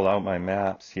I pulled out my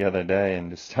maps the other day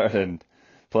and just started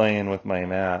playing with my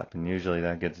map, and usually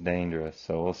that gets dangerous,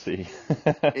 so we'll see.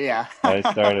 Yeah. I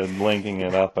started linking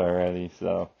it up already,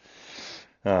 so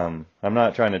I'm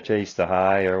not trying to chase the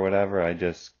high or whatever. I'd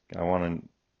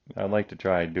like to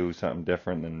try to do something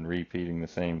different than repeating the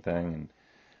same thing,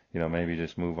 and maybe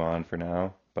just move on for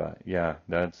now. But yeah,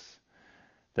 that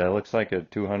looks like a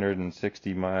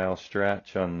 260-mile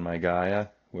stretch on my Gaia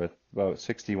with about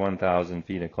 61,000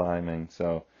 feet of climbing.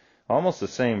 So almost the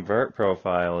same vert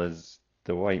profile as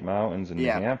the White Mountains in New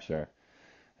Yeah. Hampshire,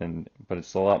 but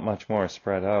it's a lot much more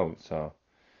spread out. So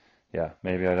yeah,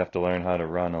 maybe I'd have to learn how to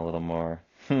run a little more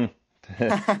to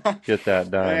get that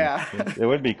done. Yeah. It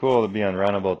would be cool to be on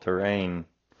runnable terrain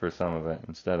for some of it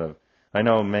instead of. I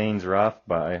know Maine's rough,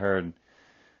 but I heard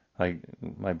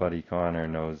my buddy Connor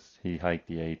knows he hiked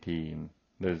the AT, and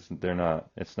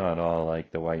it's not all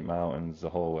like the White Mountains the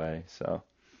whole way.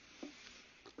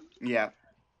 Yeah.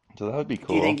 So that would be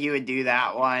Do you think cool. you would do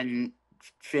that one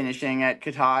finishing at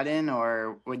Katahdin,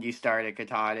 or would you start at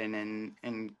Katahdin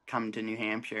and come to New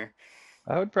Hampshire?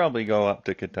 I would probably go up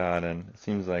to Katahdin. It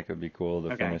seems like it would be cool to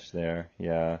Okay. finish there.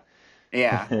 Yeah.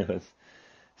 Yeah.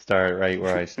 Start right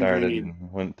where I started Agreed.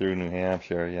 and went through New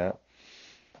Hampshire. Yeah.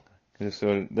 This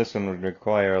one would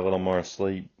require a little more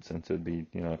sleep since it'd be,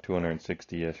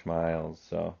 260-ish miles.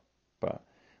 So, but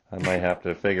I might have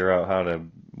to figure out how to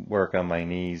work on my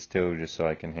knees too, just so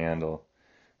I can handle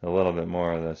a little bit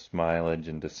more of this mileage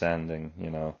and descending.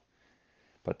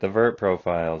 But the vert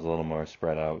profile is a little more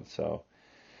spread out, so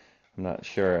I'm not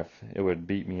sure if it would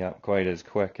beat me up quite as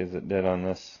quick as it did on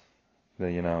this,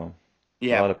 the A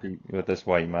Yeah. lot of people with this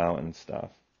White Mountain stuff,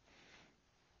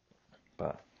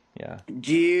 but yeah.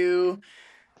 Do you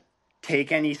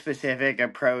take any specific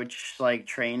approach, like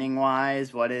training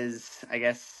wise? What is, I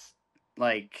guess,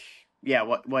 like, yeah,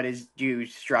 what is, do you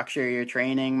structure your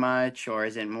training much, or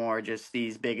is it more just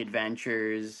these big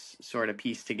adventures sort of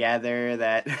pieced together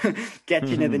that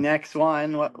get you to the next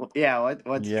one? Yeah,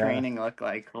 what's Yeah. training look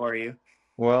like for you?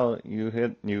 Well, you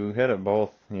hit it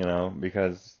both,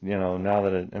 because now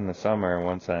that in the summer,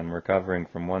 once I'm recovering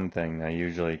from one thing, I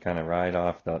usually kind of ride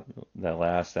off the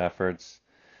last efforts,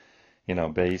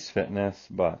 base fitness,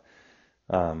 but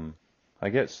um, I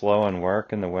get slow on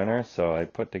work in the winter, so I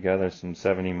put together some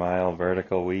 70-mile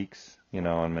vertical weeks,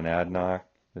 on Monadnock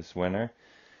this winter,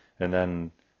 and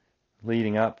then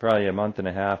leading up probably a month and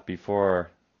a half before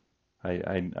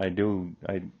I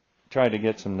try to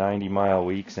get some 90-mile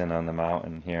weeks in on the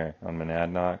mountain here on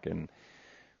Monadnock, and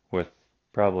with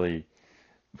probably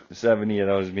 70 of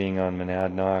those being on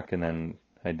Monadnock, and then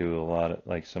I do a lot of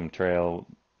like some trail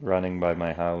running by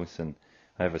my house, and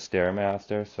I have a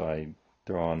Stairmaster, so I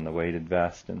throw on the weighted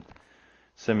vest and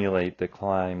simulate the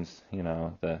climbs,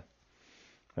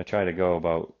 I try to go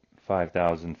about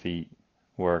 5,000 feet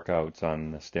workouts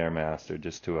on the Stairmaster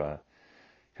just to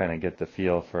kind of get the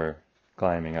feel for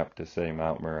climbing up to say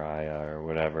Mount Moriah or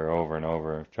whatever over and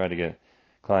over. Try to get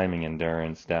climbing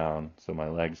endurance down so my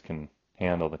legs can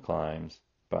handle the climbs.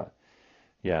 But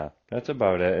yeah, that's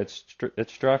about it.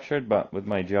 It's structured, but with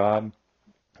my job,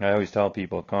 I always tell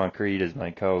people concrete is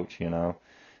my coach.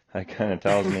 It kind of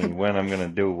tells me when I'm gonna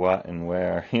do what and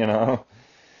where.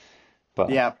 But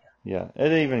Yeah. yeah,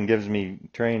 it even gives me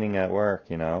training at work,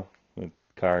 with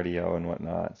cardio and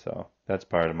whatnot. So that's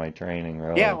part of my training,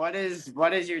 Yeah, really.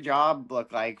 what does your job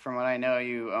look like? From what I know,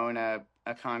 you own a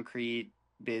concrete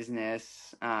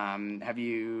business. How long have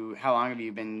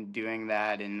you been doing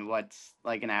that, and what's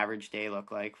like an average day look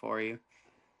like for you?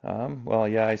 Well,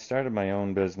 yeah, I started my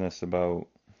own business about,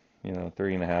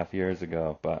 3.5 years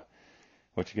ago, but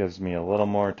which gives me a little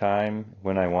more time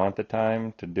when I want the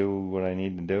time to do what I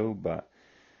need to do. But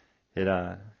it,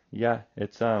 yeah,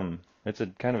 it's a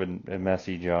kind of a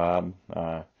messy job.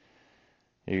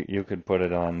 You could put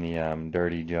it on the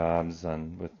Dirty Jobs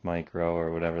on with Mike Rowe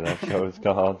or whatever that show is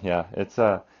called. Yeah, it's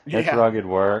Yeah. rugged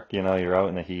work. You're out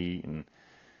in the heat and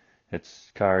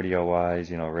it's cardio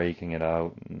wise. Raking it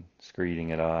out and screeding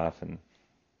it off and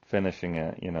finishing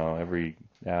it. Every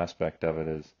aspect of it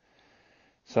is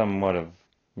somewhat of,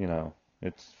 you know,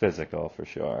 it's physical for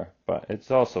sure, but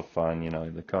it's also fun.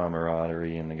 The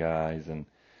camaraderie and the guys and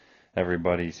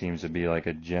everybody seems to be like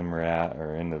a gym rat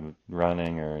or into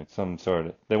running or some sort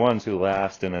of. The ones who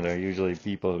last in it are usually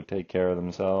people who take care of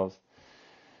themselves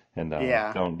and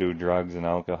Yeah. don't do drugs and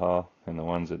alcohol. And the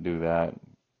ones that do that,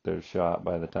 they're shot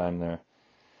by the time they're,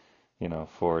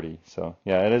 40. So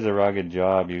yeah, it is a rugged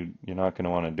job. You're not going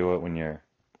to want to do it when you're,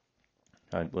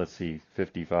 let's see,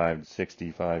 55,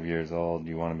 65 years old.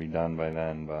 You want to be done by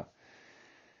then, but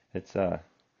it's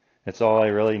it's all I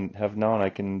really have known. I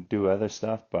can do other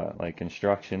stuff, but like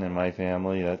construction in my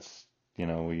family, that's you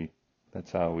know we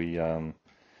that's how we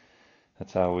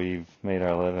that's how we've made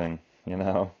our living,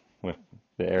 with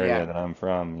the area Yeah. that I'm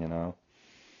from.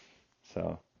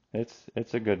 So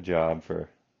it's a good job for,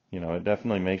 it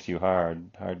definitely makes you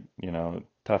hard,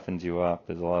 toughens you up.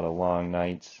 There's a lot of long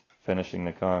nights finishing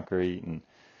the concrete and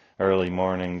early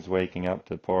mornings waking up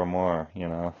to pour more.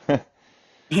 Yeah.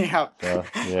 So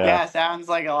yeah. Yeah, sounds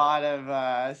like a lot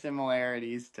of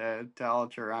similarities to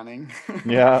ultra running.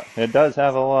 Yeah, it does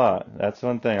have a lot. That's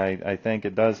one thing. I think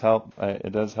it does help.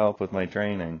 It does help with my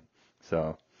training.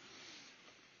 So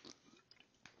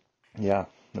yeah,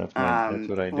 that's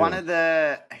what I One do. of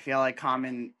the, I feel like,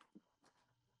 common,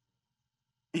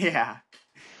 yeah.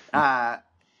 Uh,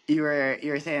 you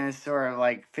were saying this sort of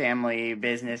like family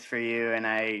business for you, and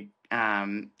I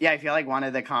feel like one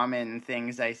of the common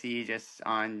things I see just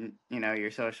on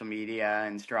your social media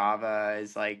and Strava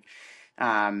is like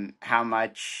how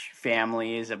much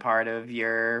family is a part of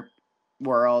your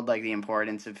world, like the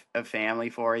importance of family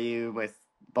for you with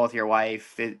both your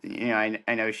wife.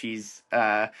 I know she's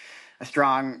a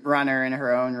strong runner in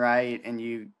her own right, and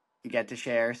you get to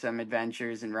share some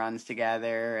adventures and runs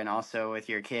together, and also with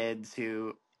your kids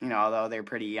who, although they're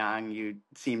pretty young, you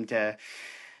seem to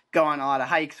go on a lot of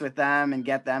hikes with them and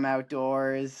get them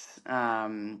outdoors.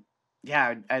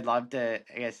 Yeah, I'd love to,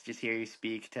 I guess, just hear you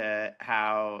speak to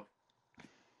how,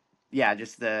 yeah,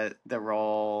 just the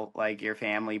role like your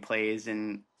family plays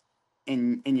in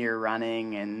your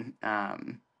running, and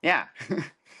yeah.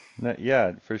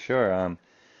 Yeah, for sure.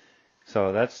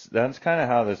 So that's kind of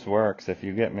how this works. If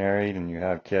you get married and you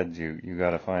have kids, you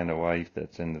got to find a wife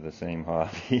that's into the same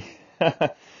hobby.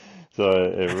 So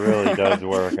it really does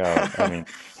work out. I mean,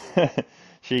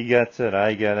 she gets it,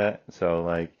 I get it. So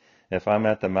like if I'm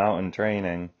at the mountain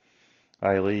training,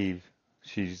 I leave,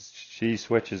 she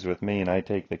switches with me and I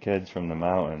take the kids from the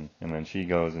mountain and then she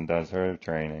goes and does her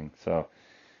training. So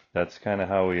that's kind of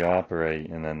how we operate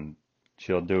and then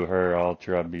she'll do her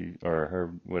or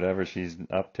her whatever she's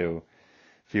up to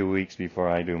a few weeks before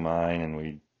I do mine and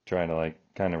we try to like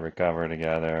kind of recover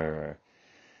together or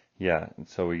yeah,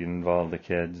 so we involve the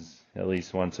kids at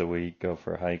least once a week, go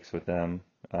for hikes with them.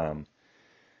 Um,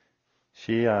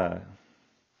 she uh,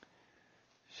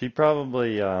 she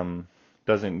probably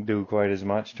doesn't do quite as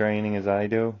much training as I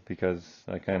do because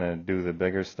I kind of do the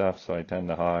bigger stuff, so I tend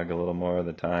to hog a little more of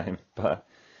the time.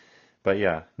 But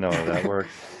yeah, no, that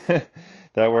works.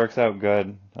 That works out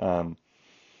good.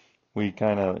 We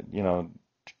kind of,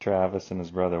 Travis and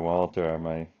his brother Walter are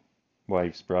my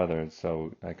wife's brothers,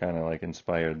 so I kind of like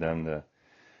inspired them to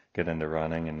get into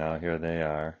running, and now here they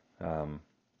are.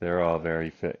 They're all very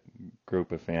fit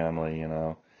group of family,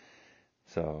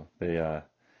 So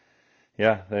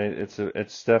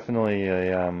it's definitely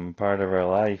a part of our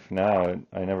life now.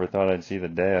 I never thought I'd see the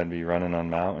day I'd be running on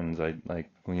mountains. I like,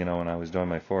 when I was doing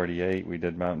my 48, we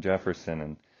did Mount Jefferson,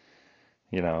 and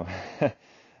you know,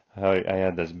 I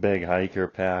had this big hiker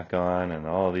pack on and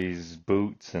all these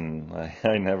boots, and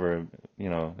I never,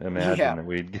 imagined Yeah. that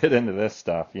we'd get into this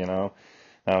stuff.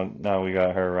 Now we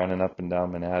got her running up and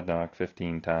down Monadnock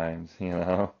 15 times.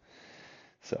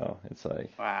 So it's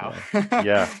like, Wow.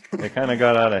 yeah, it kind of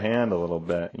got out of hand a little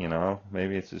bit.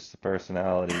 Maybe it's just the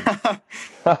personality.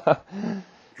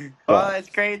 Well, But it's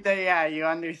great that yeah, you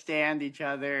understand each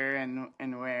other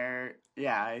and where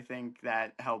yeah, I think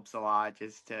that helps a lot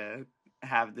just to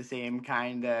have the same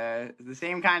kind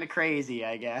of crazy,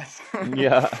 I guess.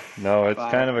 yeah, no, it's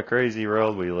kind But of a crazy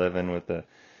world we live in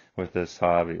with this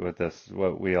hobby, with this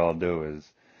what we all do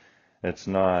is it's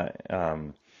not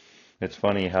it's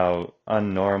funny how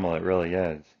unnormal it really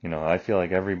is. I feel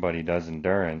like everybody does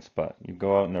endurance, but you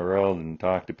go out in the world and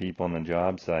talk to people on the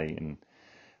job site and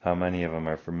how many of them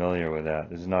are familiar with that?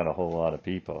 There's not a whole lot of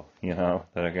people,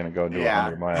 that are going to go do a yeah.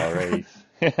 100-mile race.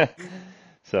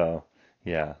 So,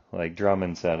 yeah, like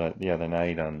Drummond said the other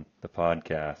night on the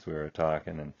podcast, we were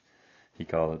talking, and he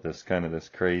called it this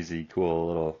crazy, cool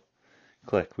little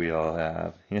clique we all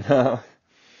have.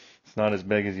 It's not as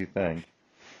big as you think.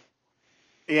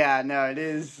 Yeah, no, it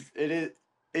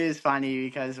is funny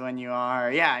because when you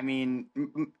are, yeah, I mean,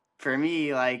 for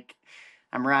me, like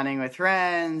I'm running with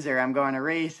friends or I'm going to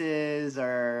races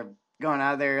or going to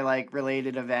other like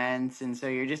related events, and so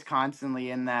you're just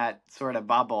constantly in that sort of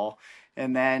bubble.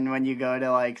 And then when you go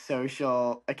to like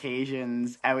social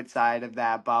occasions outside of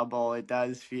that bubble, it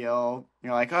does feel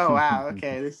you're like, oh wow,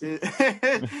 okay, this is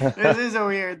this is a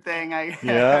weird thing, I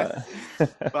Yeah. guess.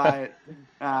 But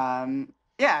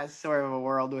yeah, it's sort of a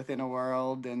world within a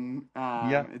world, and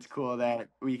Yeah. it's cool that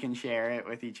we can share it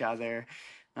with each other.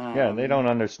 Yeah, they don't Um,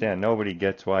 understand. Nobody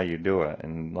gets why you do it.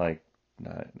 And like,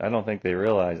 I don't think they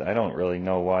realize I don't really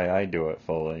know why I do it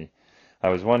fully. I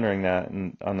was wondering that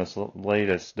on this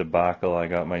latest debacle I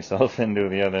got myself into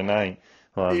the other night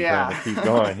while I'm trying to keep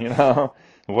yeah, going.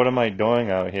 What am I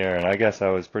doing out here? And I guess I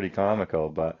was pretty comical,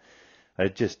 but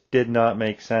it just did not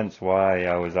make sense why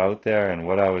I was out there and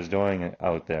what I was doing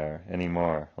out there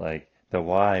anymore. Like the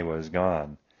why was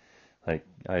gone. Like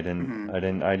hmm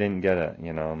I didn't get it.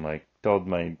 I'm like told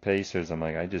my pacers, I'm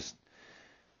like, I just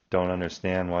don't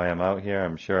understand why I'm out here.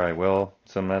 I'm sure I will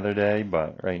some other day,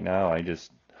 but right now I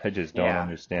just don't yeah,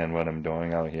 understand what I'm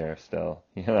doing out here still.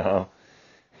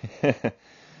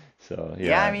 So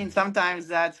yeah. I yeah, mean, sometimes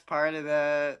that's part of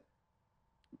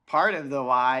the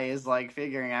why is like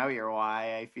figuring out your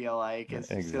why. I feel like as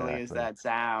silly as exactly. that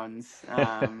sounds,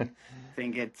 I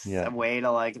think it's Yeah, a way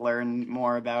to like learn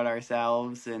more about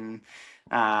ourselves and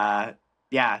uh,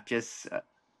 yeah, just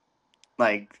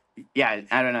like yeah,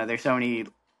 I don't know, there's so many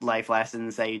life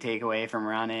lessons that you take away from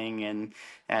running and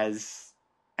as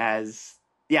as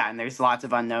yeah, and there's lots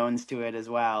of unknowns to it as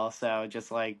well, so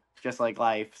just like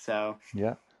life, so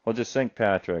yeah. Well, just think,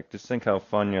 Patrick, just think how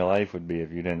fun your life would be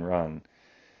if you didn't run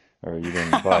or you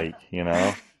didn't bike.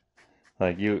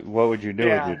 Like what would you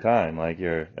do with your yeah. time? Like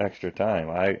your extra time?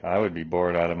 I would be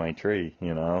bored out of my tree.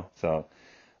 So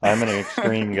I'm an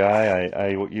extreme guy. I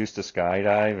used to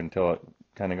skydive until it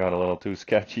kind of got a little too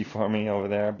sketchy for me over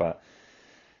there. But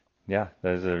yeah,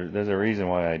 there's a reason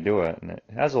why I do it, and it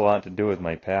has a lot to do with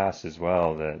my past as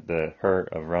well. The hurt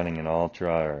of running an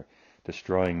ultra or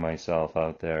destroying myself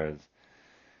out there is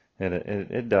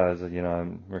it does.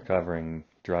 I'm a recovering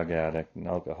drug addict and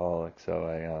alcoholic, so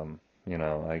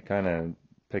I kind of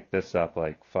picked this up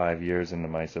like 5 years into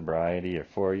my sobriety, or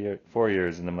 4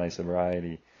 years into my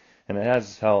sobriety, and it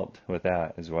has helped with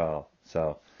that as well.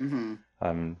 So Hmm.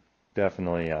 I'm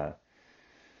definitely a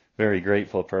very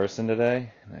grateful person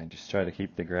today, and I just try to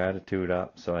keep the gratitude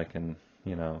up so I can,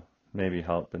 maybe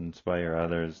help inspire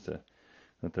others to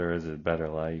that there is a better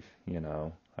life.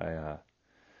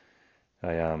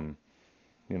 I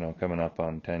coming up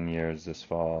on 10 years this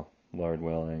fall, Lord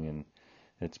willing, and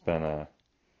it's been a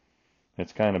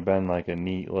it's kind of been like a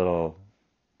neat little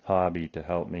hobby to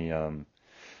help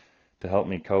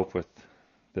me cope with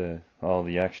the all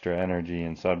the extra energy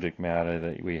and subject matter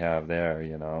that we have there.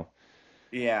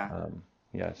 Yeah, Um,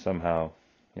 yeah, somehow,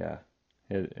 yeah,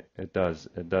 it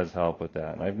does help with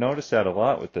that. And I've noticed that a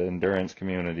lot with the endurance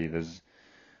community.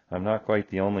 I'm not quite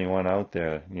the only one out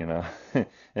there,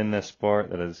 in this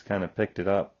sport that has kind of picked it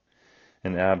up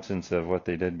in absence of what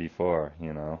they did before.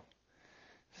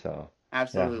 So,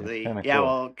 yeah, it's absolutely. kind of Yeah, cool.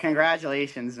 well,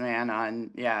 congratulations, man,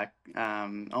 on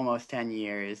almost 10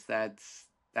 years.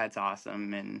 That's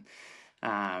awesome. And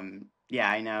yeah,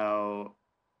 I know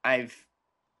I've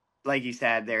like you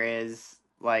said, there is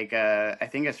like I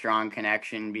think a strong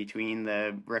connection between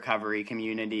the recovery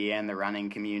community and the running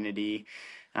community,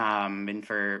 and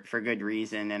for good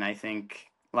reason. And I think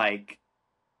like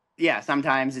yeah,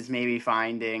 sometimes it's maybe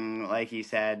finding, like you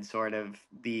said, sort of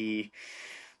the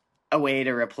a way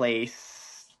to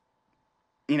replace,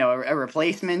 a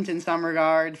replacement in some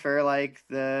regard for like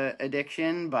the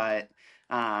addiction, but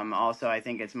also I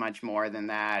think it's much more than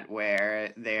that,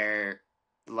 where they're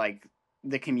like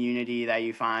the community that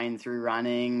you find through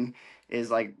running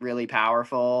is like really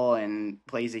powerful and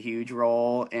plays a huge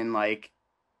role in like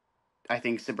I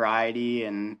think sobriety.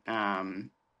 And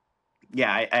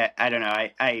yeah, I don't know.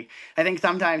 I think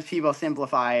sometimes people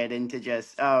simplify it into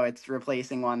just, oh, it's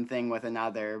replacing one thing with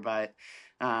another, but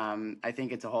I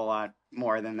think it's a whole lot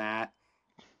more than that.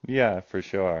 Yeah, for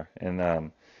sure.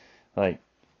 And like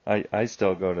I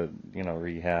still go to,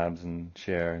 rehabs and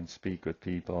share and speak with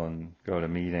people and go to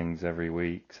meetings every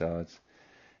week. So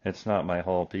it's not my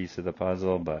whole piece of the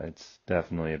puzzle, but it's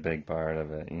definitely a big part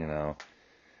of it.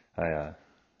 I uh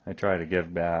I try to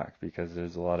give back because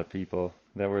there's a lot of people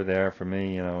that were there for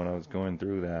me, when I was going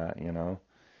through that.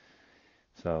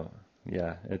 So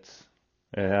yeah, it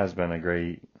has been a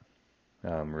great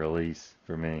release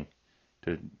for me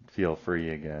to feel free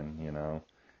again.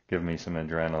 Give me some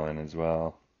adrenaline as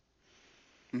well.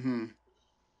 Hmm.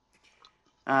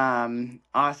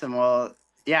 Awesome. Well,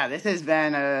 yeah, this has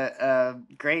been a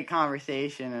great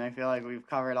conversation, and I feel like we've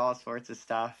covered all sorts of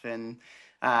stuff. And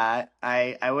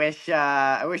I wish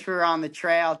we were on the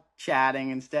trail chatting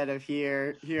instead of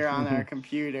here on our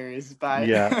computers.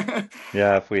 But Yeah,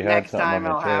 yeah, if we had next something on time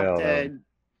the I'll have trail, that would to,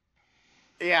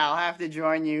 yeah, I'll have to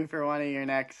join you for one of your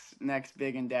next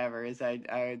big endeavors. I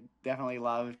would definitely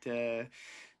love to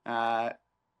uh,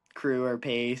 crew or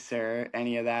pace or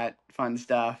any of that fun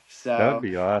stuff. that would So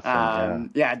be awesome. Yeah.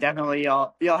 yeah, definitely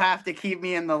you'll have to keep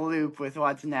me in the loop with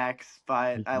what's next.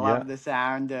 But I Yeah. love the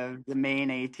sound of the main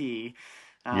AT.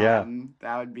 Yeah.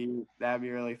 That would be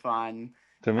really fun.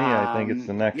 To me, I think it's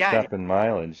the next Yeah, step in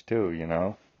mileage too.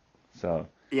 So,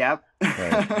 yep.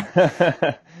 like,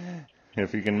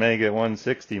 if you can make it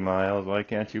 160 miles, why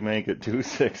can't you make it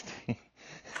 260?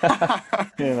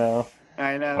 You know,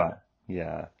 I know. but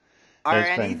yeah, Or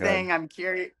it's been good. anything, I'm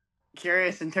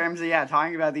curious in terms of, yeah,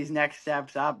 talking about these next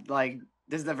steps up. Like,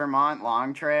 does the Vermont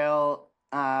Long Trail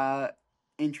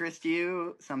interest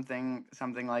you? Something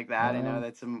like that. I know Um,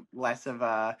 that's less of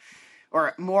a,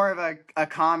 or more of a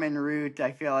common route.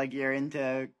 I feel like you're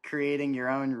into creating your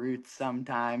own routes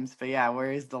sometimes. But yeah,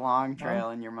 where is the Long well,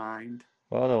 Trail in your mind?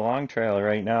 well, the long trail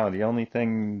right now, the only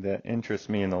thing that interests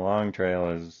me in the long trail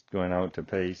is going out to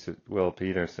pace Will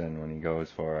Peterson when he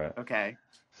goes for it. Okay.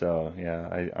 So yeah,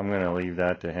 I'm gonna leave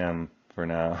that to him for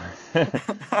now.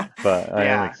 But I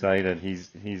am Yeah. excited.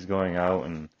 He's going out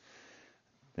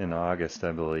in August,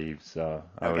 I believe. So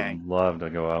I Okay. would love to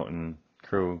go out and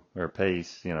crew or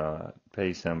pace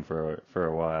him for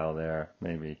a while there,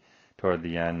 maybe toward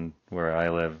the end where I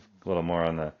live, a little more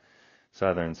on the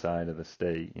southern side of the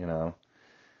state.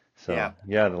 So Yeah.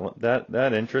 yeah,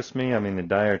 that interests me. I mean, the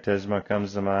diatisma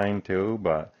comes to mind too,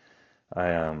 but I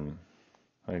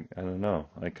I don't know.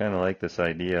 I kind of like this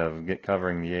idea of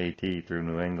covering the AT through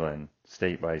New England,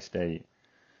 state by state.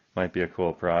 Might be a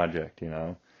cool project.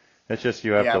 It's just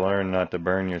you have to Yeah. learn not to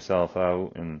burn yourself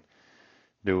out and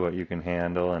do what you can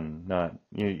handle and not.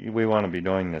 We want to be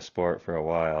doing this sport for a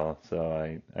while, so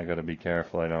I got to be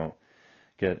careful I don't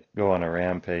go on a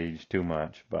rampage too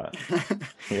much. But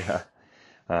yeah,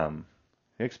 um,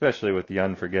 especially with the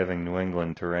unforgiving New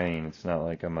England terrain. It's not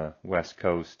like I'm a West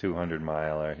Coast 200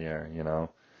 miler here, you know.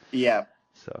 Yeah.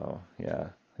 So yeah,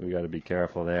 we got to be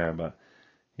careful there. But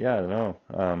yeah, I don't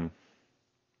know.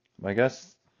 I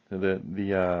guess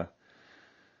the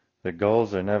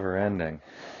goals are never ending.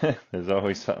 There's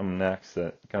always something next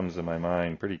that comes to my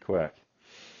mind pretty quick.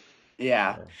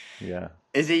 Yeah. So yeah.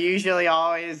 Is it usually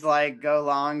always like go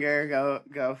longer,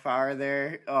 go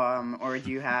farther, or do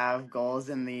you have goals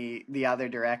in the other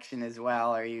direction as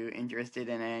well? Are you interested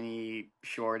in any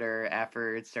shorter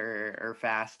efforts or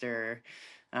faster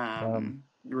Um,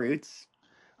 routes?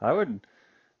 I would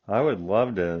I would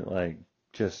love to like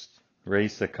just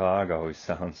race the cog. Always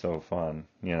sounds so fun,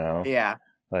 you know. Yeah.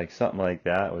 Like something like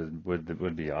that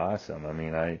would be awesome. I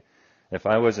mean, if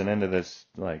I wasn't into this,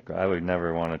 like I would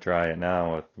never want to try it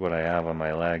now with what I have on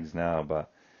my legs now.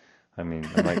 But I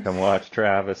mean, I might come watch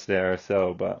Travis there or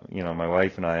so. But you know, my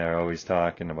wife and I are always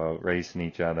talking about racing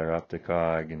each other up the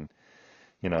cog, and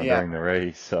you know, Yeah. during the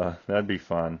race. So that'd be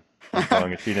fun as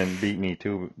long as she didn't beat me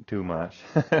too much.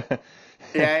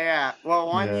 Yeah, yeah. Well,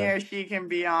 one Yeah. year she can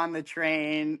be on the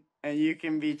train and you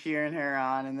can be cheering her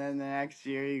on, and then the next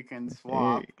year you can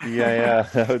swap. Yeah, yeah,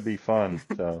 that would be fun.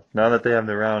 So now that they have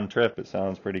the round trip, it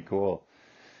sounds pretty cool.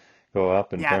 Go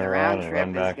up and Yeah, turn the around round and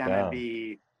run trip is back gonna down.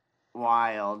 be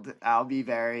wild. I'll be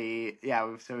very,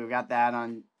 yeah, so we've got that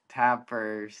on tap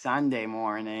for Sunday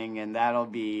morning, and that'll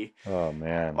be, Oh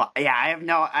man. well, yeah, I have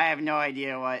no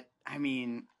idea what, I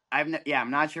mean, yeah,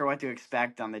 I'm not sure what to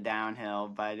expect on the downhill,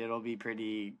 but it'll be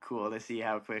pretty cool to see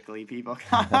how quickly people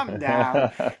come down.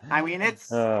 I mean,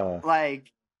 it's Oh,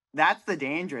 like, that's the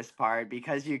dangerous part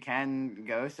because you can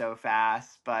go so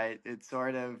fast, but it's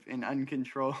sort of an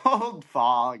uncontrolled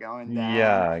fall going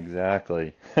down. yeah,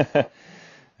 exactly.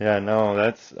 Yeah, no,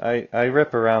 I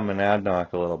rip around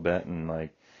Monadnock a little bit and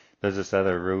like there's this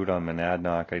other route on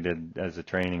Monadnock I did as a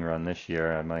training run this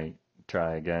year. I might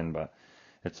try again, but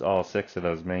it's all six of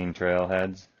those main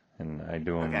trailheads and I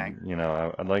do Okay. them, you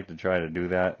know, I'd like to try to do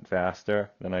that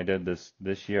faster than I did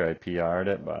this year. I PR'd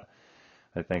it, but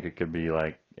I think it could be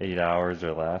like 8 hours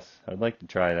or less. I'd like to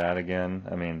try that again.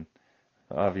 I mean,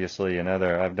 obviously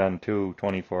I've done two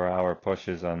 24-hour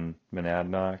pushes on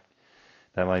Monadnock.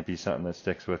 That might be something that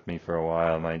sticks with me for a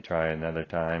while. I might try another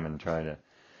time and try to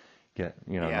get,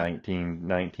 you know, Yeah.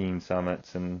 19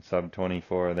 summits and sub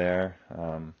 24 there.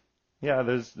 Yeah,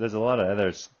 there's a lot of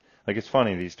others. Like it's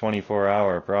funny, these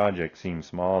 24-hour projects seem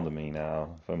small to me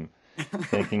now. If I'm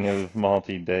thinking of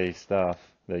multi-day stuff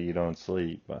that you don't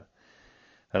sleep, but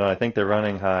I don't know, I think the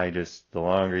running high, just the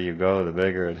longer you go, the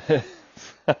bigger it is.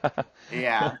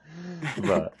 Yeah.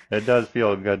 But it does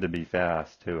feel good to be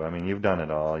fast too. I mean, you've done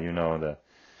it all. You know,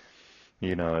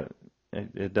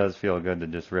 it does feel good to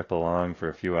just rip along for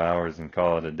a few hours and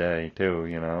call it a day too,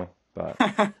 you know. But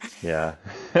yeah,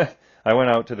 I went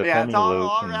out to the Yeah, it's Penny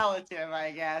Loop all and relative,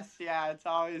 I guess. Yeah, it's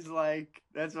always like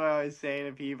that's what I always say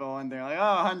to people when they're like,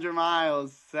 "Oh, 100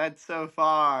 miles, that's so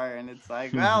far." And it's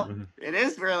like, well, it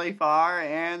is really far,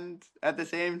 and at the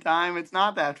same time, it's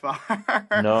not that far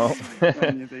no,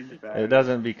 when you think it about it.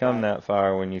 doesn't become But that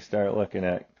far when you start looking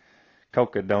at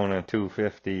Cocodona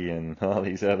 250 and all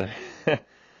these other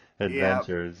yeah.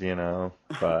 adventures, you know.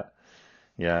 But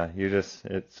yeah,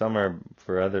 some are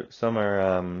for other, some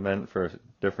are meant for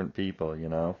different people, you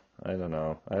know. I don't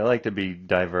know. I like to be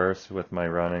diverse with my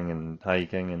running and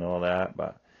hiking and all that,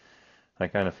 but I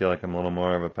kind of feel like I'm a little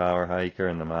more of a power hiker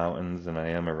in the mountains than I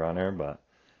am a runner, but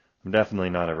I'm definitely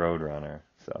not a road runner,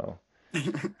 so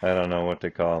I don't know what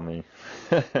to call me.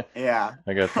 Yeah.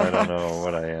 I guess I don't know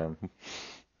what I am.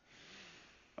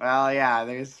 Well, yeah,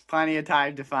 there's plenty of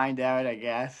time to find out, I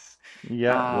guess.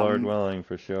 Yeah, Lord Um, willing,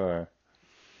 for sure.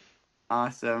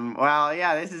 Awesome. Well,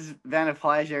 yeah, this has been a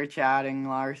pleasure chatting,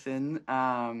 Larson.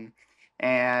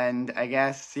 And I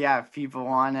guess, yeah, if people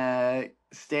want to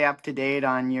stay up to date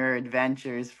on your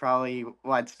adventures, probably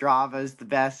what Strava's the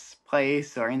best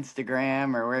place, or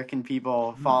Instagram, or where can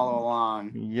people follow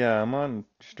along? Yeah, I'm on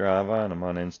Strava and I'm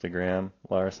on Instagram,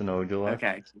 Larsen Ojala.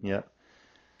 Okay, Yep,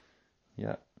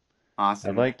 yep.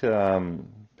 I'd awesome. like to,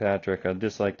 Patrick, I'd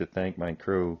just like to thank my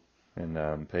crew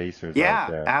and pacers out Yeah,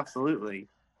 there. absolutely.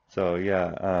 So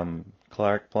yeah,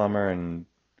 Clark Plummer and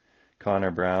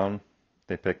Connor Brown,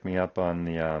 they picked me up on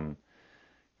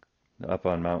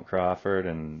Mount Crawford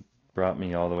and brought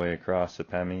me all the way across the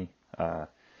Pemi. Uh,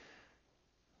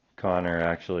 Connor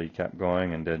actually kept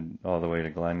going and did all the way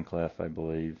to Glencliff, I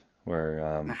believe,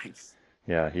 where Nice.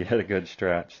 yeah, he had a good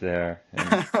stretch there.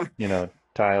 And you know,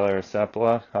 Tyler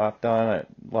Sepla hopped on at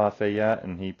Lafayette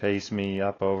and he paced me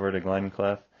up over to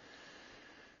Glencliff.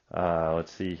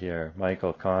 Let's see here.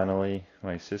 Michael Connolly,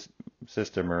 my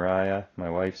sister Mariah, my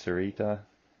wife Sarita.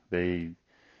 they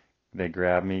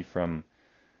grabbed me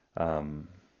um,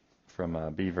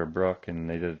 from Beaver Brook, and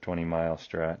they did a 20-mile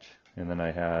stretch. And then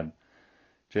I had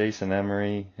Jason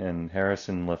Emery and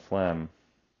Harrison Laflemme,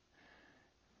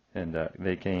 and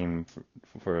they came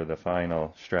for the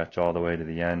final stretch all the way to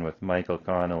the end with Michael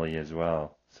Connolly as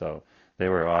well. So they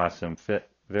were awesome, fit,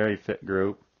 very fit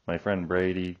group. My friend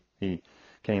Brady, he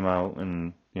came out,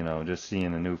 and just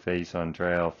seeing a new face on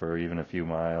trail for even a few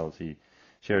miles, he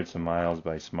shared some miles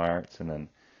by smarts. And then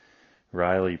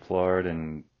Riley Plord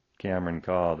and Cameron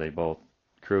Call, they both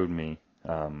crewed me.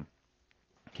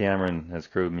 Cameron has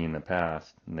crewed me in the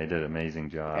past, and they did an amazing Okay.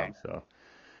 job. So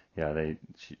yeah,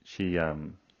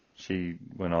 she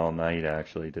went all night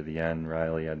actually to the end.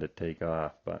 Riley had to take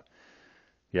off, but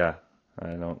yeah,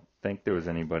 I don't think there was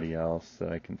anybody else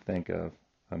that I can think of.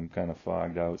 I'm kind of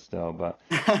fogged out still, but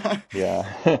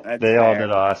yeah, That's they all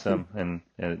did fair. awesome, and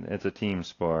it's a team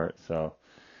sport, so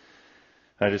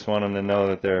I just want them to know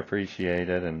that they're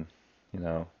appreciated, and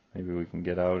maybe we can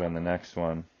get out on the next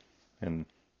one and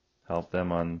help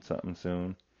them on something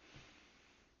soon.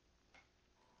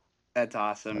 That's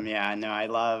awesome. Yeah, no, I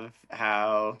love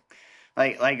how,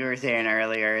 like we were saying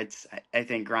earlier, I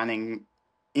think running,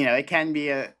 it can be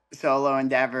a solo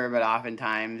endeavor, but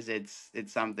oftentimes it's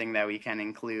something that we can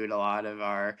include a lot of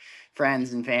our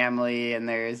friends and family, and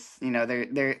there's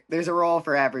there's a role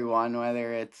for everyone,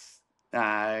 whether it's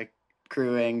uh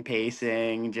crewing,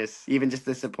 pacing, just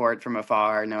the support from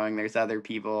afar, knowing there's other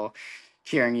people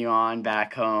cheering you on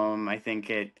back home. I think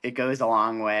it goes a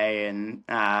long way, and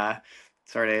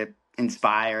sort of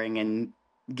inspiring and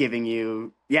giving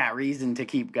you reason to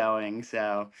keep going.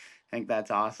 So I think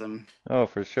that's awesome. Oh,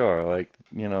 for sure. Like,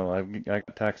 I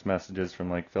got text messages from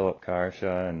like Philip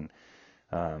Karsha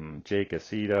and Jake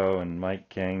Aceto and Mike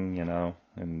King,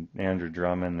 and Andrew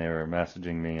Drummond. They were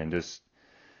messaging me, and just,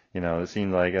 it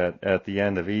seemed like at the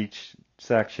end of each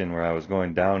section where I was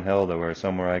going downhill to where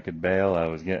somewhere I could bail, I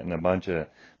was getting a bunch of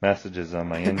messages on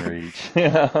my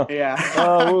inReach. Yeah.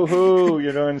 Oh, woohoo,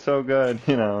 you're doing so good,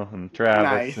 and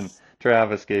Nice.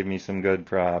 Travis gave me some good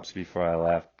props before I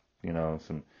left,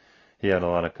 some he had a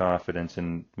lot of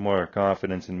more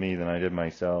confidence in me than I did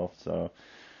myself. So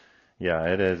yeah,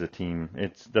 it is a team.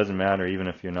 It doesn't matter even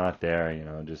if you're not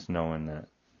there, just knowing that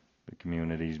the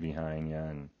community's behind you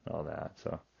and all that.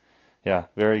 So yeah,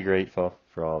 very grateful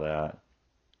for all that.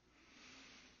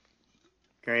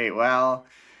 Great. Well,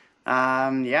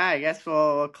 yeah, I guess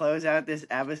we'll close out this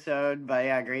episode. But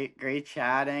yeah, great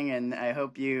chatting, and I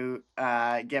hope you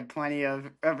get plenty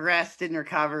of rest and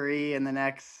recovery in the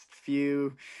next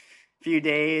few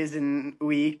days and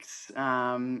weeks.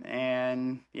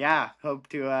 And yeah, hope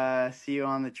to see you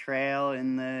on the trail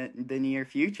in the near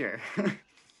future.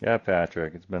 Yeah,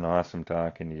 Patrick, it's been awesome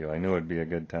talking to you. I knew it'd be a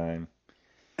good time.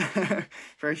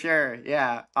 For sure.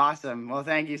 Yeah. Awesome. Well,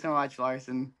 thank you so much,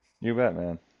 Larson. You bet,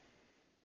 man.